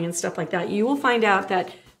detailing and stuff like that. You will find out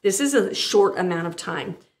that this is a short amount of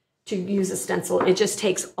time to use a stencil. It just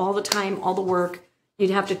takes all the time, all the work. You'd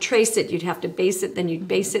have to trace it, you'd have to base it, then you'd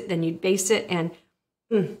base it, then you'd base it, and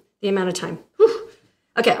the amount of time. Whew.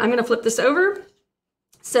 Okay, I'm gonna flip this over.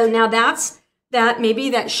 So now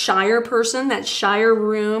maybe that shyer person, that shyer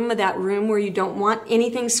room, that room where you don't want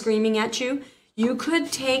anything screaming at you, you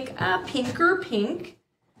could take a pinker pink,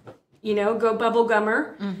 go bubble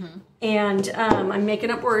gummer. And I'm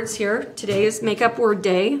making up words here. Today is Makeup Word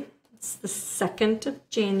Day. It's the 2nd of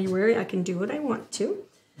January. I can do what I want to.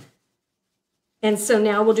 And so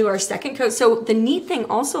now we'll do our second coat. So the neat thing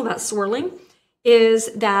also about swirling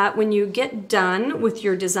is that when you get done with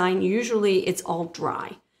your design, usually it's all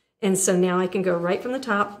dry. And so now I can go right from the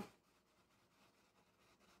top.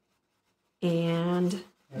 And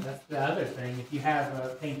yeah, that's the other thing. If you have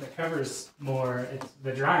a paint that covers more,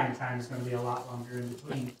 the drying time is going to be a lot longer in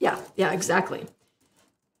between. Yeah, exactly.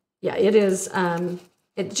 Yeah, it is.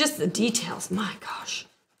 It's just the details. My gosh.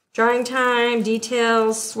 Drying time,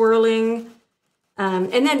 details, swirling.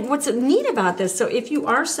 And then what's neat about this, so if you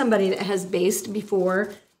are somebody that has based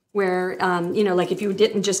before where, like if you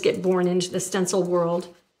didn't just get born into the stencil world,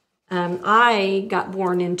 I got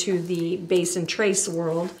born into the base and trace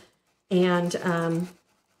world. And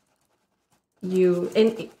you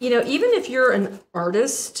know, even if you're an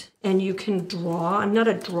artist and you can draw, I'm not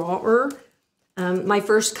a drawer. My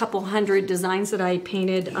first couple hundred designs that I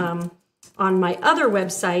painted on my other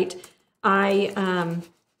website, it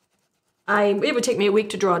would take me a week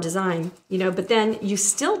to draw a design, you know, but then you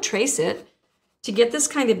still trace it. To get this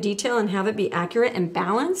kind of detail and have it be accurate and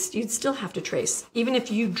balanced, you'd still have to trace, even if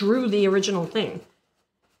you drew the original thing.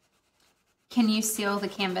 Can you seal the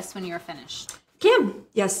canvas when you're finished? Can.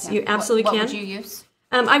 Yes, you absolutely can. What would you use?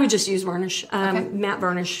 I would just use varnish, matte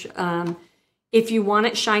varnish. If you want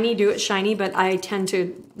it shiny, do it shiny, but I tend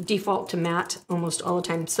to default to matte almost all the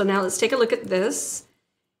time. So now let's take a look at this.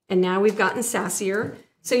 And now we've gotten sassier.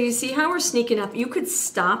 So you see how we're sneaking up. You could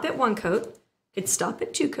stop at 1 coat. You could stop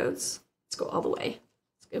at 2 coats. Let's go all the way.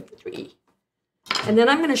 Let's go for 3. And then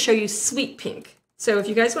I'm going to show you sweet pink. So if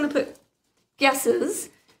you guys want to put guesses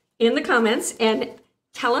in the comments and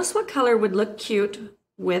tell us what color would look cute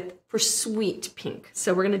for sweet pink.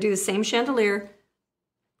 So we're going to do the same chandelier.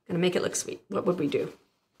 Going to make it look sweet. What would we do?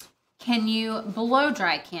 Can you blow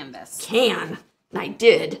dry canvas? Can. And I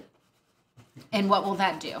did. And what will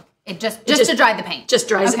that do? It just to dry the paint. Just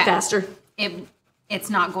dries it faster. It's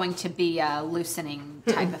not going to be a loosening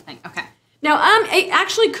type of thing. Okay. Now, it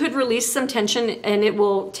actually could release some tension, and it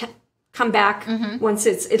will come back once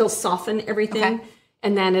it'll soften everything,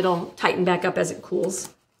 and then it'll tighten back up as it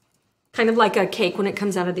cools. Kind of like a cake when it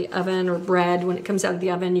comes out of the oven, or bread when it comes out of the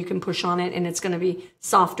oven, you can push on it, and it's going to be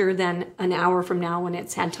softer than an hour from now when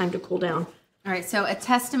it's had time to cool down. All right, so a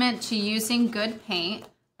testament to using good paint.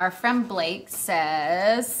 Our friend Blake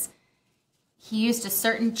says he used a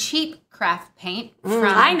certain cheap craft paint from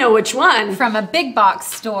I know which one. From a big box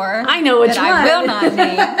store. I know which one. I will not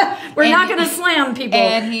name. We're not going to slam people.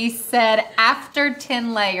 And he said after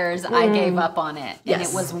 10 layers, I gave up on it. And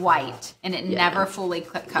it was white. And it never fully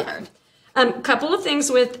covered. Couple of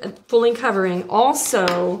things with fully covering.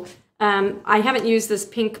 Also, I haven't used this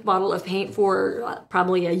pink bottle of paint for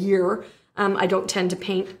probably a year. I don't tend to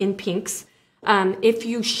paint in pinks. If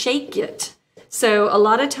you shake it, so a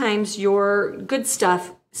lot of times your good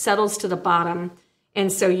stuff settles to the bottom, and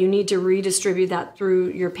so you need to redistribute that through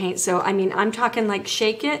your paint. So, I mean, I'm talking like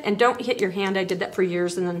shake it, and don't hit your hand. I did that for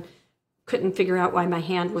years and then couldn't figure out why my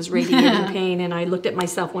hand was radiating pain, and I looked at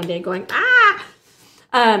myself one day going, ah!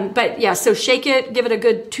 But yeah, so shake it, give it a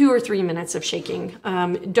good 2 or 3 minutes of shaking.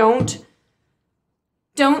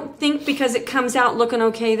 Don't think because it comes out looking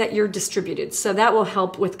okay that you're distributed. So that will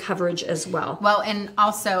help with coverage as well. Well, and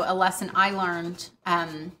also a lesson I learned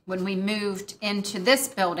when we moved into this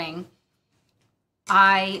building,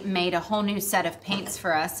 I made a whole new set of paints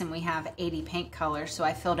for us, and we have 80 paint colors. So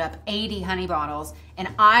I filled up 80 honey bottles, and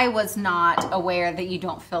I was not aware that you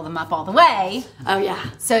don't fill them up all the way. Oh, yeah.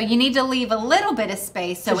 So you need to leave a little bit of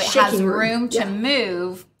space so it has room to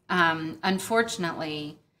move.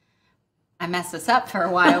 Unfortunately, I messed this up for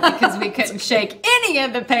a while because we couldn't shake any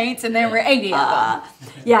of the paints, and there were 80 of them.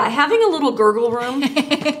 Yeah, having a little gurgle room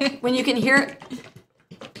when you can hear it,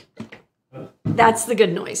 that's the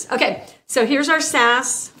good noise. Okay, so here's our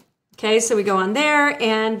sass. Okay, so we go on there,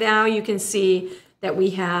 and now you can see that we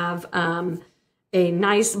have a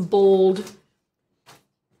nice, bold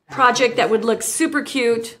project that would look super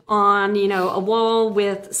cute on, you know, a wall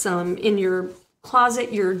with some in your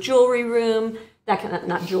closet, your jewelry room. That kind of,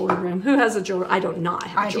 not jewelry room. Who has a jewelry? I do not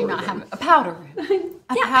have a jewelry room. I do not have a powder room.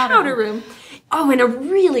 Powder room. Oh, and a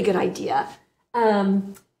really good idea.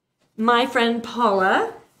 My friend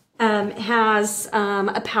Paula has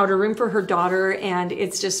a powder room for her daughter, and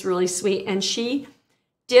it's just really sweet. And she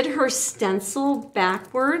did her stencil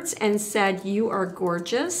backwards and said, "You are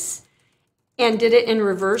gorgeous," and did it in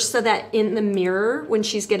reverse so that in the mirror, when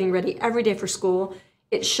she's getting ready every day for school,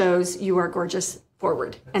 it shows "You are gorgeous"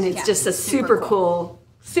 forward. And it's just a super cool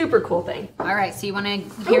thing. All right, so you want to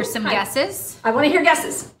hear some guesses? I want to hear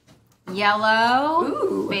guesses.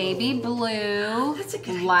 Yellow, baby blue, that's a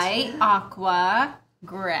good light idea. aqua,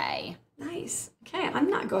 gray. Nice. Okay, I'm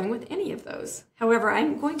not going with any of those. However,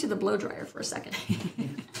 I'm going to the blow dryer for a second.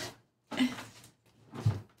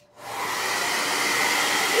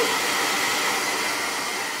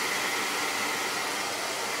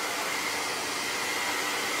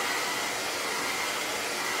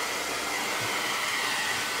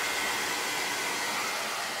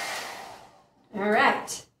 All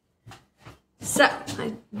right. So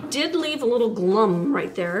I did leave a little glum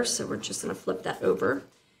right there, so we're just going to flip that over.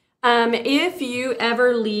 If you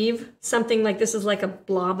ever leave something like this is like a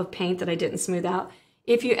blob of paint that I didn't smooth out,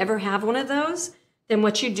 if you ever have one of those, then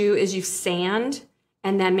what you do is you sand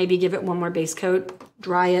and then maybe give it one more base coat,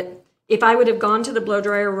 dry it. if I would have gone to the blow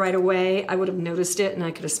dryer right away, I would have noticed it and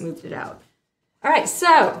I could have smoothed it out. All right,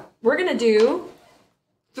 so we're gonna do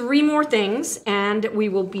 3 more things and we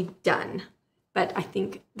will be done. But I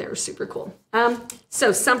think they're super cool.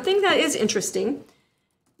 So something that is interesting,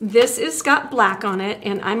 this has got black on it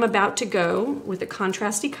and I'm about to go with a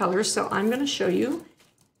contrasty color. So I'm gonna show you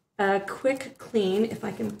a quick clean if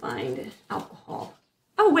I can find alcohol.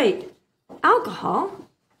 Oh wait, alcohol?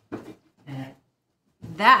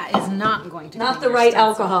 That is not going to Not the right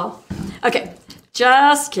alcohol. Okay,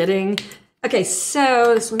 just kidding. Okay,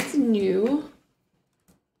 so this one's new.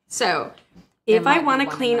 So if I want to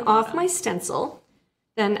clean off my stencil,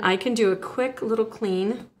 then I can do a quick little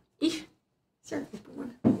clean. Eesh. Is there a paper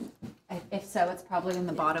one? If so, it's probably in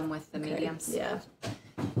the bottom with the mediums. Yeah.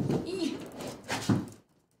 Eesh.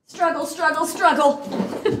 Struggle, struggle, struggle.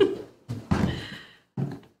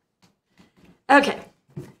 Okay.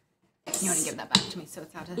 You want to give that back to me so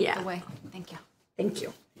it's out of the way? Thank you. Thank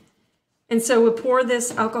you. And so we'll pour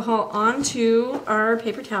this alcohol onto our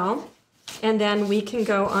paper towel, and then we can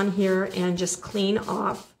go on here and just clean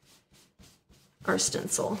off our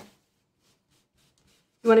stencil.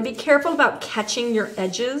 You want to be careful about catching your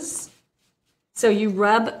edges. So you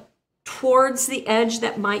rub towards the edge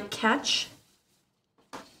that might catch.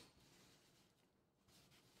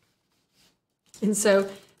 And so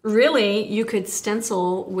really you could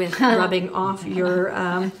stencil with rubbing off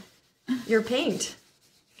your paint.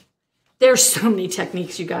 There's so many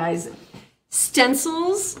techniques, you guys.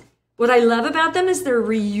 Stencils, what I love about them is they're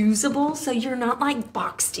reusable, so you're not like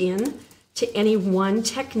boxed in to any one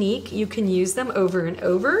technique. You can use them over and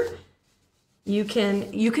over. You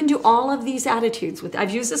can do all of these attitudes with.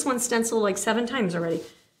 I've used this one stencil like 7 times already.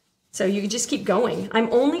 So you can just keep going. I'm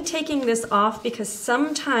only taking this off because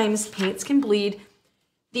sometimes paints can bleed.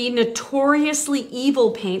 The notoriously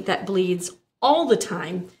evil paint that bleeds all the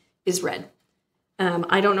time is red.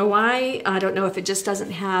 I don't know why. I don't know if it just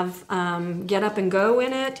doesn't have get up and go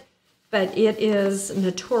in it, but it is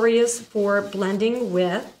notorious for blending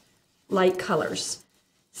with light colors.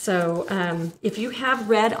 So if you have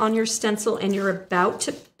red on your stencil and you're about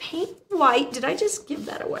to paint white, did I just give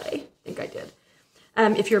that away? I think I did.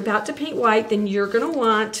 If you're about to paint white, then you're going to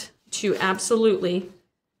want to absolutely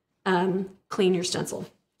clean your stencil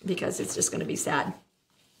because it's just going to be sad.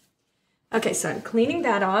 Okay, so I'm cleaning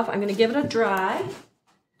that off. I'm going to give it a dry.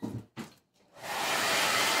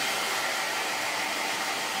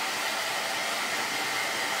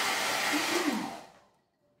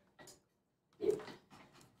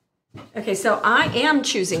 Okay, so I am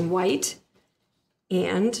choosing white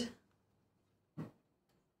and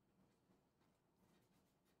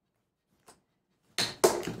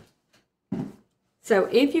so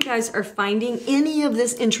if you guys are finding any of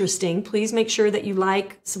this interesting, please make sure that you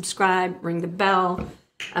like, subscribe, ring the bell,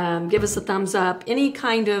 give us a thumbs up, any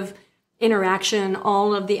kind of interaction.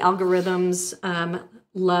 All of the algorithms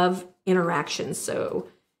love interaction. So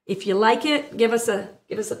if you like it, give us a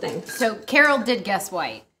thing. So Carol did guess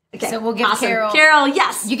white. Okay, so we'll give awesome. Carol,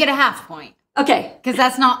 yes. You get a half point. Okay. Because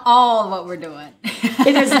that's not all what we're doing.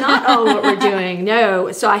 It is not all what we're doing,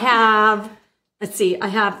 no. So I have, let's see, I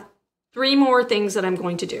have 3 more things that I'm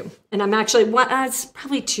going to do. And I'm actually, it's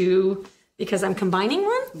probably 2 because I'm combining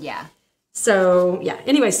one. Yeah. So, yeah.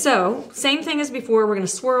 Anyway, so same thing as before. We're going to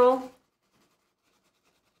swirl.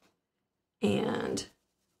 And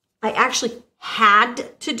I actually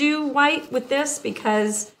had to do white with this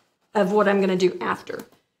because of what I'm going to do after.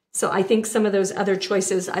 So I think some of those other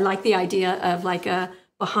choices, I like the idea of like a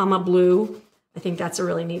Bahama blue. I think that's a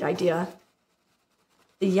really neat idea.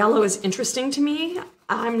 The yellow is interesting to me.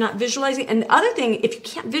 I'm not visualizing. And the other thing, if you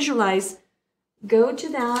can't visualize, go to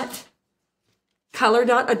that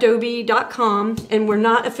color.adobe.com, and we're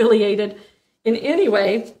not affiliated in any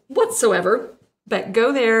way whatsoever, but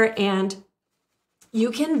go there and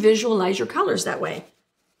you can visualize your colors that way.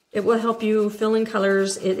 It will help you fill in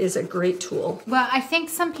colors. It is a great tool. Well, I think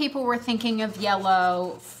some people were thinking of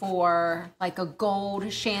yellow for like a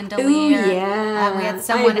gold chandelier. Ooh, yeah. We had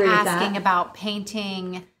someone asking about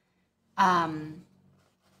painting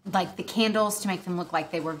like the candles to make them look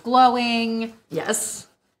like they were glowing. Yes.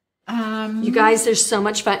 You guys, there's so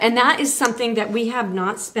much fun. And that is something that we have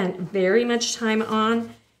not spent very much time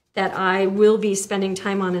on, that I will be spending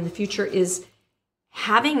time on in the future, is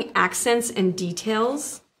having accents and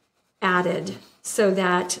details added so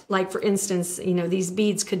that, like, for instance, you know, these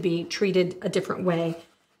beads could be treated a different way.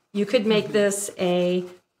 You could make this a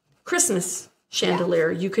Christmas chandelier.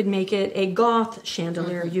 You could make it a goth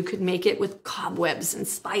chandelier. You could make it with cobwebs and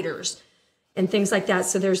spiders and things like that.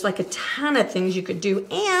 So there's like a ton of things you could do.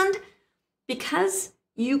 And because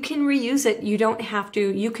you can reuse it. You don't have to.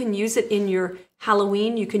 You can use it in your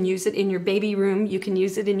Halloween. You can use it in your baby room. You can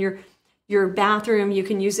use it in your bathroom. You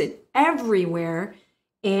can use it everywhere,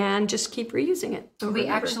 and just keep reusing it. We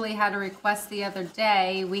actually had a request the other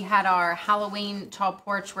day. We had our Halloween tall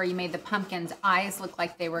porch where you made the pumpkins' eyes look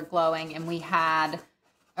like they were glowing, and we had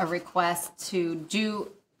a request to do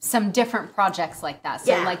some different projects like that.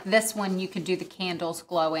 So like this one, you could do the candles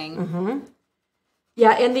glowing. Mm-hmm.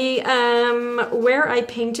 Yeah, and the where I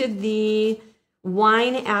painted the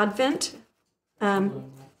wine advent,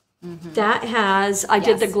 that has, I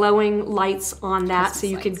did the glowing lights on that, so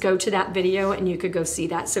you could go to that video and you could go see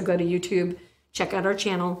that. So go to YouTube, check out our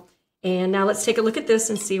channel. And now let's take a look at this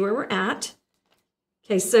and see where we're at.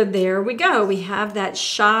 Okay, so there we go. We have that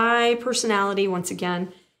shy personality once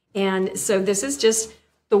again. And so this is just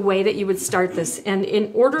the way that you would start this. And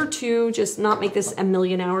in order to just not make this a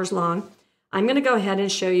million hours long, I'm going to go ahead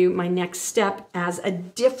and show you my next step as a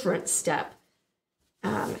different step.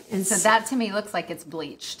 And so that to me looks like it's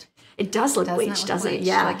bleached. It does look bleached, doesn't it?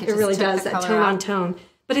 Yeah, like it really does, that tone on tone.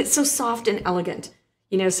 But it's so soft and elegant.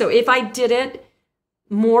 You know, so if I did it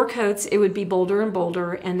more coats, it would be bolder and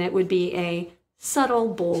bolder, and it would be a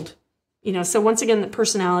subtle bold. You know, so once again, the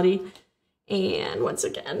personality. And once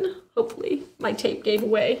again, hopefully my tape gave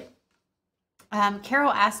away.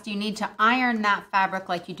 Carol asked, do you need to iron that fabric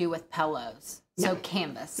like you do with pillows? No. So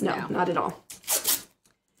canvas? No, not at all.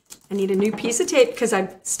 I need a new piece of tape because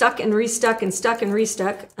I've stuck and restuck and stuck and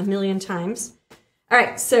restuck a million times. All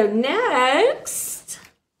right, so next,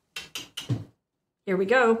 here we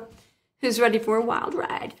go. Who's ready for a wild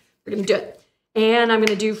ride? We're gonna do it. And I'm going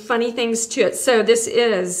to do funny things to it. So this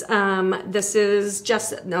is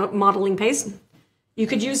just modeling paste. You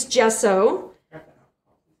could use gesso.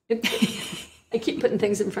 I keep putting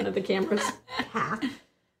things in front of the cameras.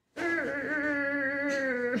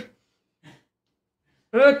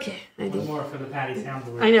 Okay. One more for the Patty sound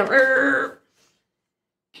board. I know.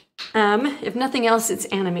 If nothing else, it's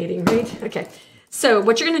animating, right? Okay. So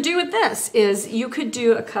what you're going to do with this is you could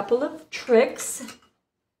do a couple of tricks.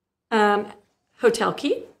 Hotel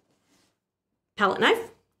key, palette knife.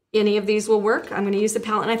 Any of these will work. I'm going to use the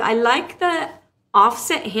palette knife. I like the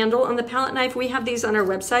offset handle on the palette knife. We have these on our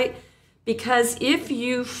website because if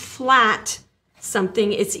you flat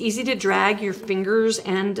something, it's easy to drag your fingers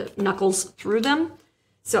and knuckles through them.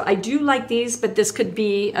 So I do like these, but this could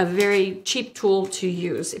be a very cheap tool to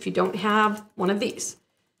use if you don't have one of these.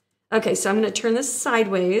 Okay, so I'm going to turn this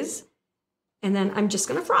sideways, and then I'm just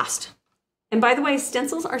going to frost. And by the way,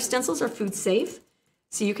 our stencils are food safe,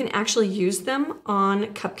 so you can actually use them on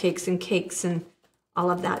cupcakes and cakes and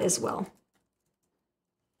all of that as well.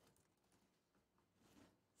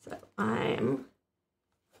 So I'm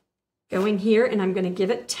going here and I'm going to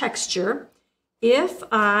give it texture. If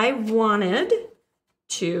I wanted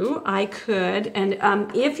to, I could, and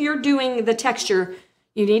if you're doing the texture,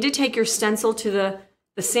 you need to take your stencil to the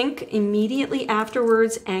sink immediately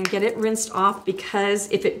afterwards and get it rinsed off, because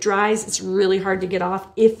if it dries, it's really hard to get off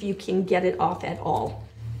if you can get it off at all.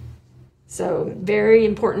 So very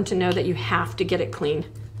important to know that you have to get it clean.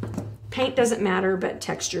 Paint doesn't matter, but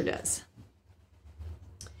texture does.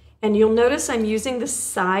 And you'll notice I'm using the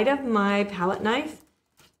side of my palette knife.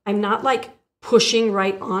 I'm not like pushing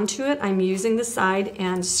right onto it. I'm using the side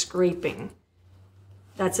and scraping.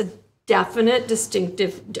 That's a definite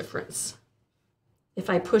distinctive difference. If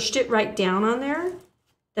I pushed it right down on there,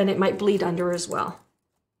 then it might bleed under as well.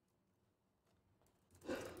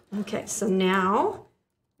 Okay, so now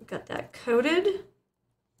I've got that coated.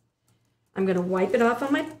 I'm going to wipe it off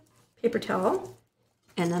on my paper towel,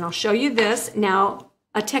 and then I'll show you this. Now,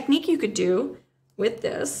 a technique you could do with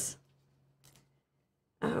this,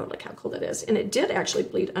 oh, look how cool that is. And it did actually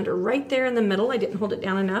bleed under right there in the middle. I didn't hold it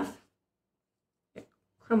down enough. It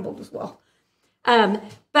crumbled as well.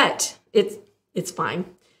 But it's fine.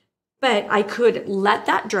 But I could let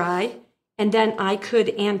that dry, and then I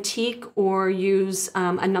could antique or use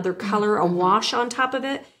another color, a wash on top of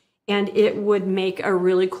it, and it would make a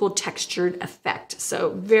really cool textured effect.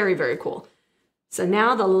 So very, very cool. So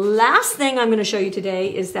now the last thing I'm going to show you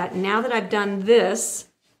today is that now that I've done this,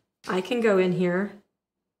 I can go in here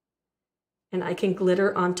and I can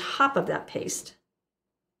glitter on top of that paste.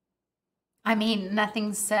 I mean,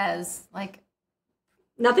 nothing says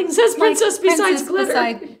princess besides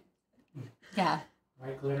glitter. Yeah.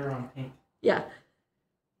 White glitter on pink. Yeah.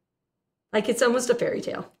 Like it's almost a fairy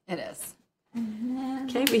tale. It is.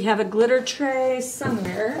 Okay, we have a glitter tray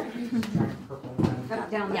somewhere.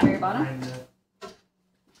 Down the very bottom.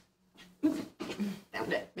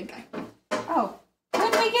 Found it, big guy. Oh,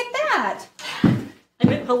 when did we get that? I've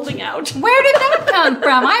been holding out. Where did that come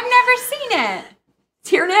from? I've never seen it. It's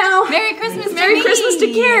here now. Merry Christmas, Merry Christmas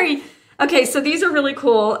to Carrie. Okay, so these are really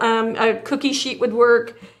cool. A cookie sheet would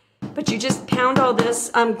work, but you just pound all this.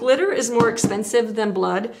 Glitter is more expensive than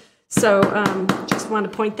blood, so just want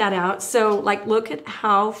to point that out. So, like, look at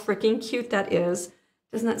how freaking cute that is.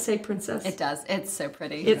 Doesn't that say princess? It does. It's so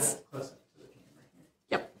pretty. It's close up to the camera here.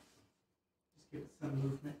 Yep. Just give it some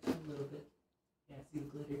movement a little bit. Yeah, see the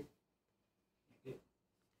glitter.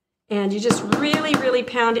 And you just really, really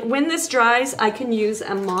pound it. When this dries, I can use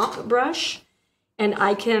a mop brush and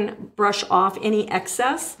I can brush off any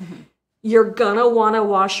excess. Mm-hmm. You're gonna wanna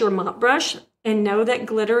wash your mop brush and know that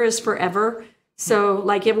glitter is forever. So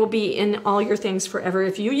like it will be in all your things forever.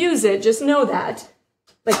 If you use it, just know that.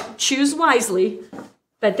 Like choose wisely.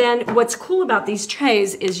 But then what's cool about these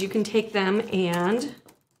trays is you can take them and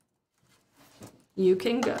you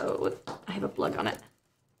can go, I have a plug on it.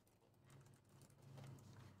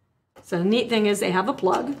 So the neat thing is they have a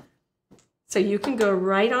plug. So you can go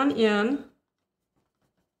right on in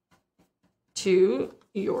to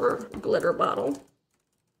your glitter bottle.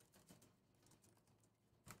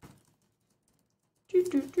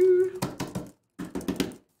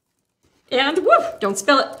 And woof, don't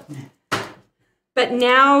spill it. But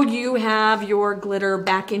now you have your glitter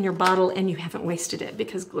back in your bottle and you haven't wasted it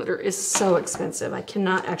because glitter is so expensive. I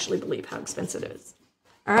cannot actually believe how expensive it is.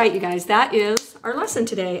 All right, you guys, that is our lesson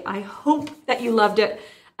today. I hope that you loved it.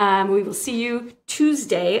 We will see you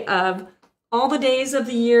Tuesday of all the days of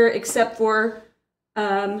the year except for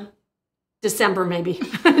December, maybe.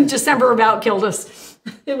 December about killed us.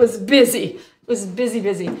 It was busy. It was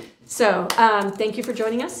busy. So thank you for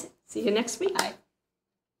joining us. See you next week. Bye.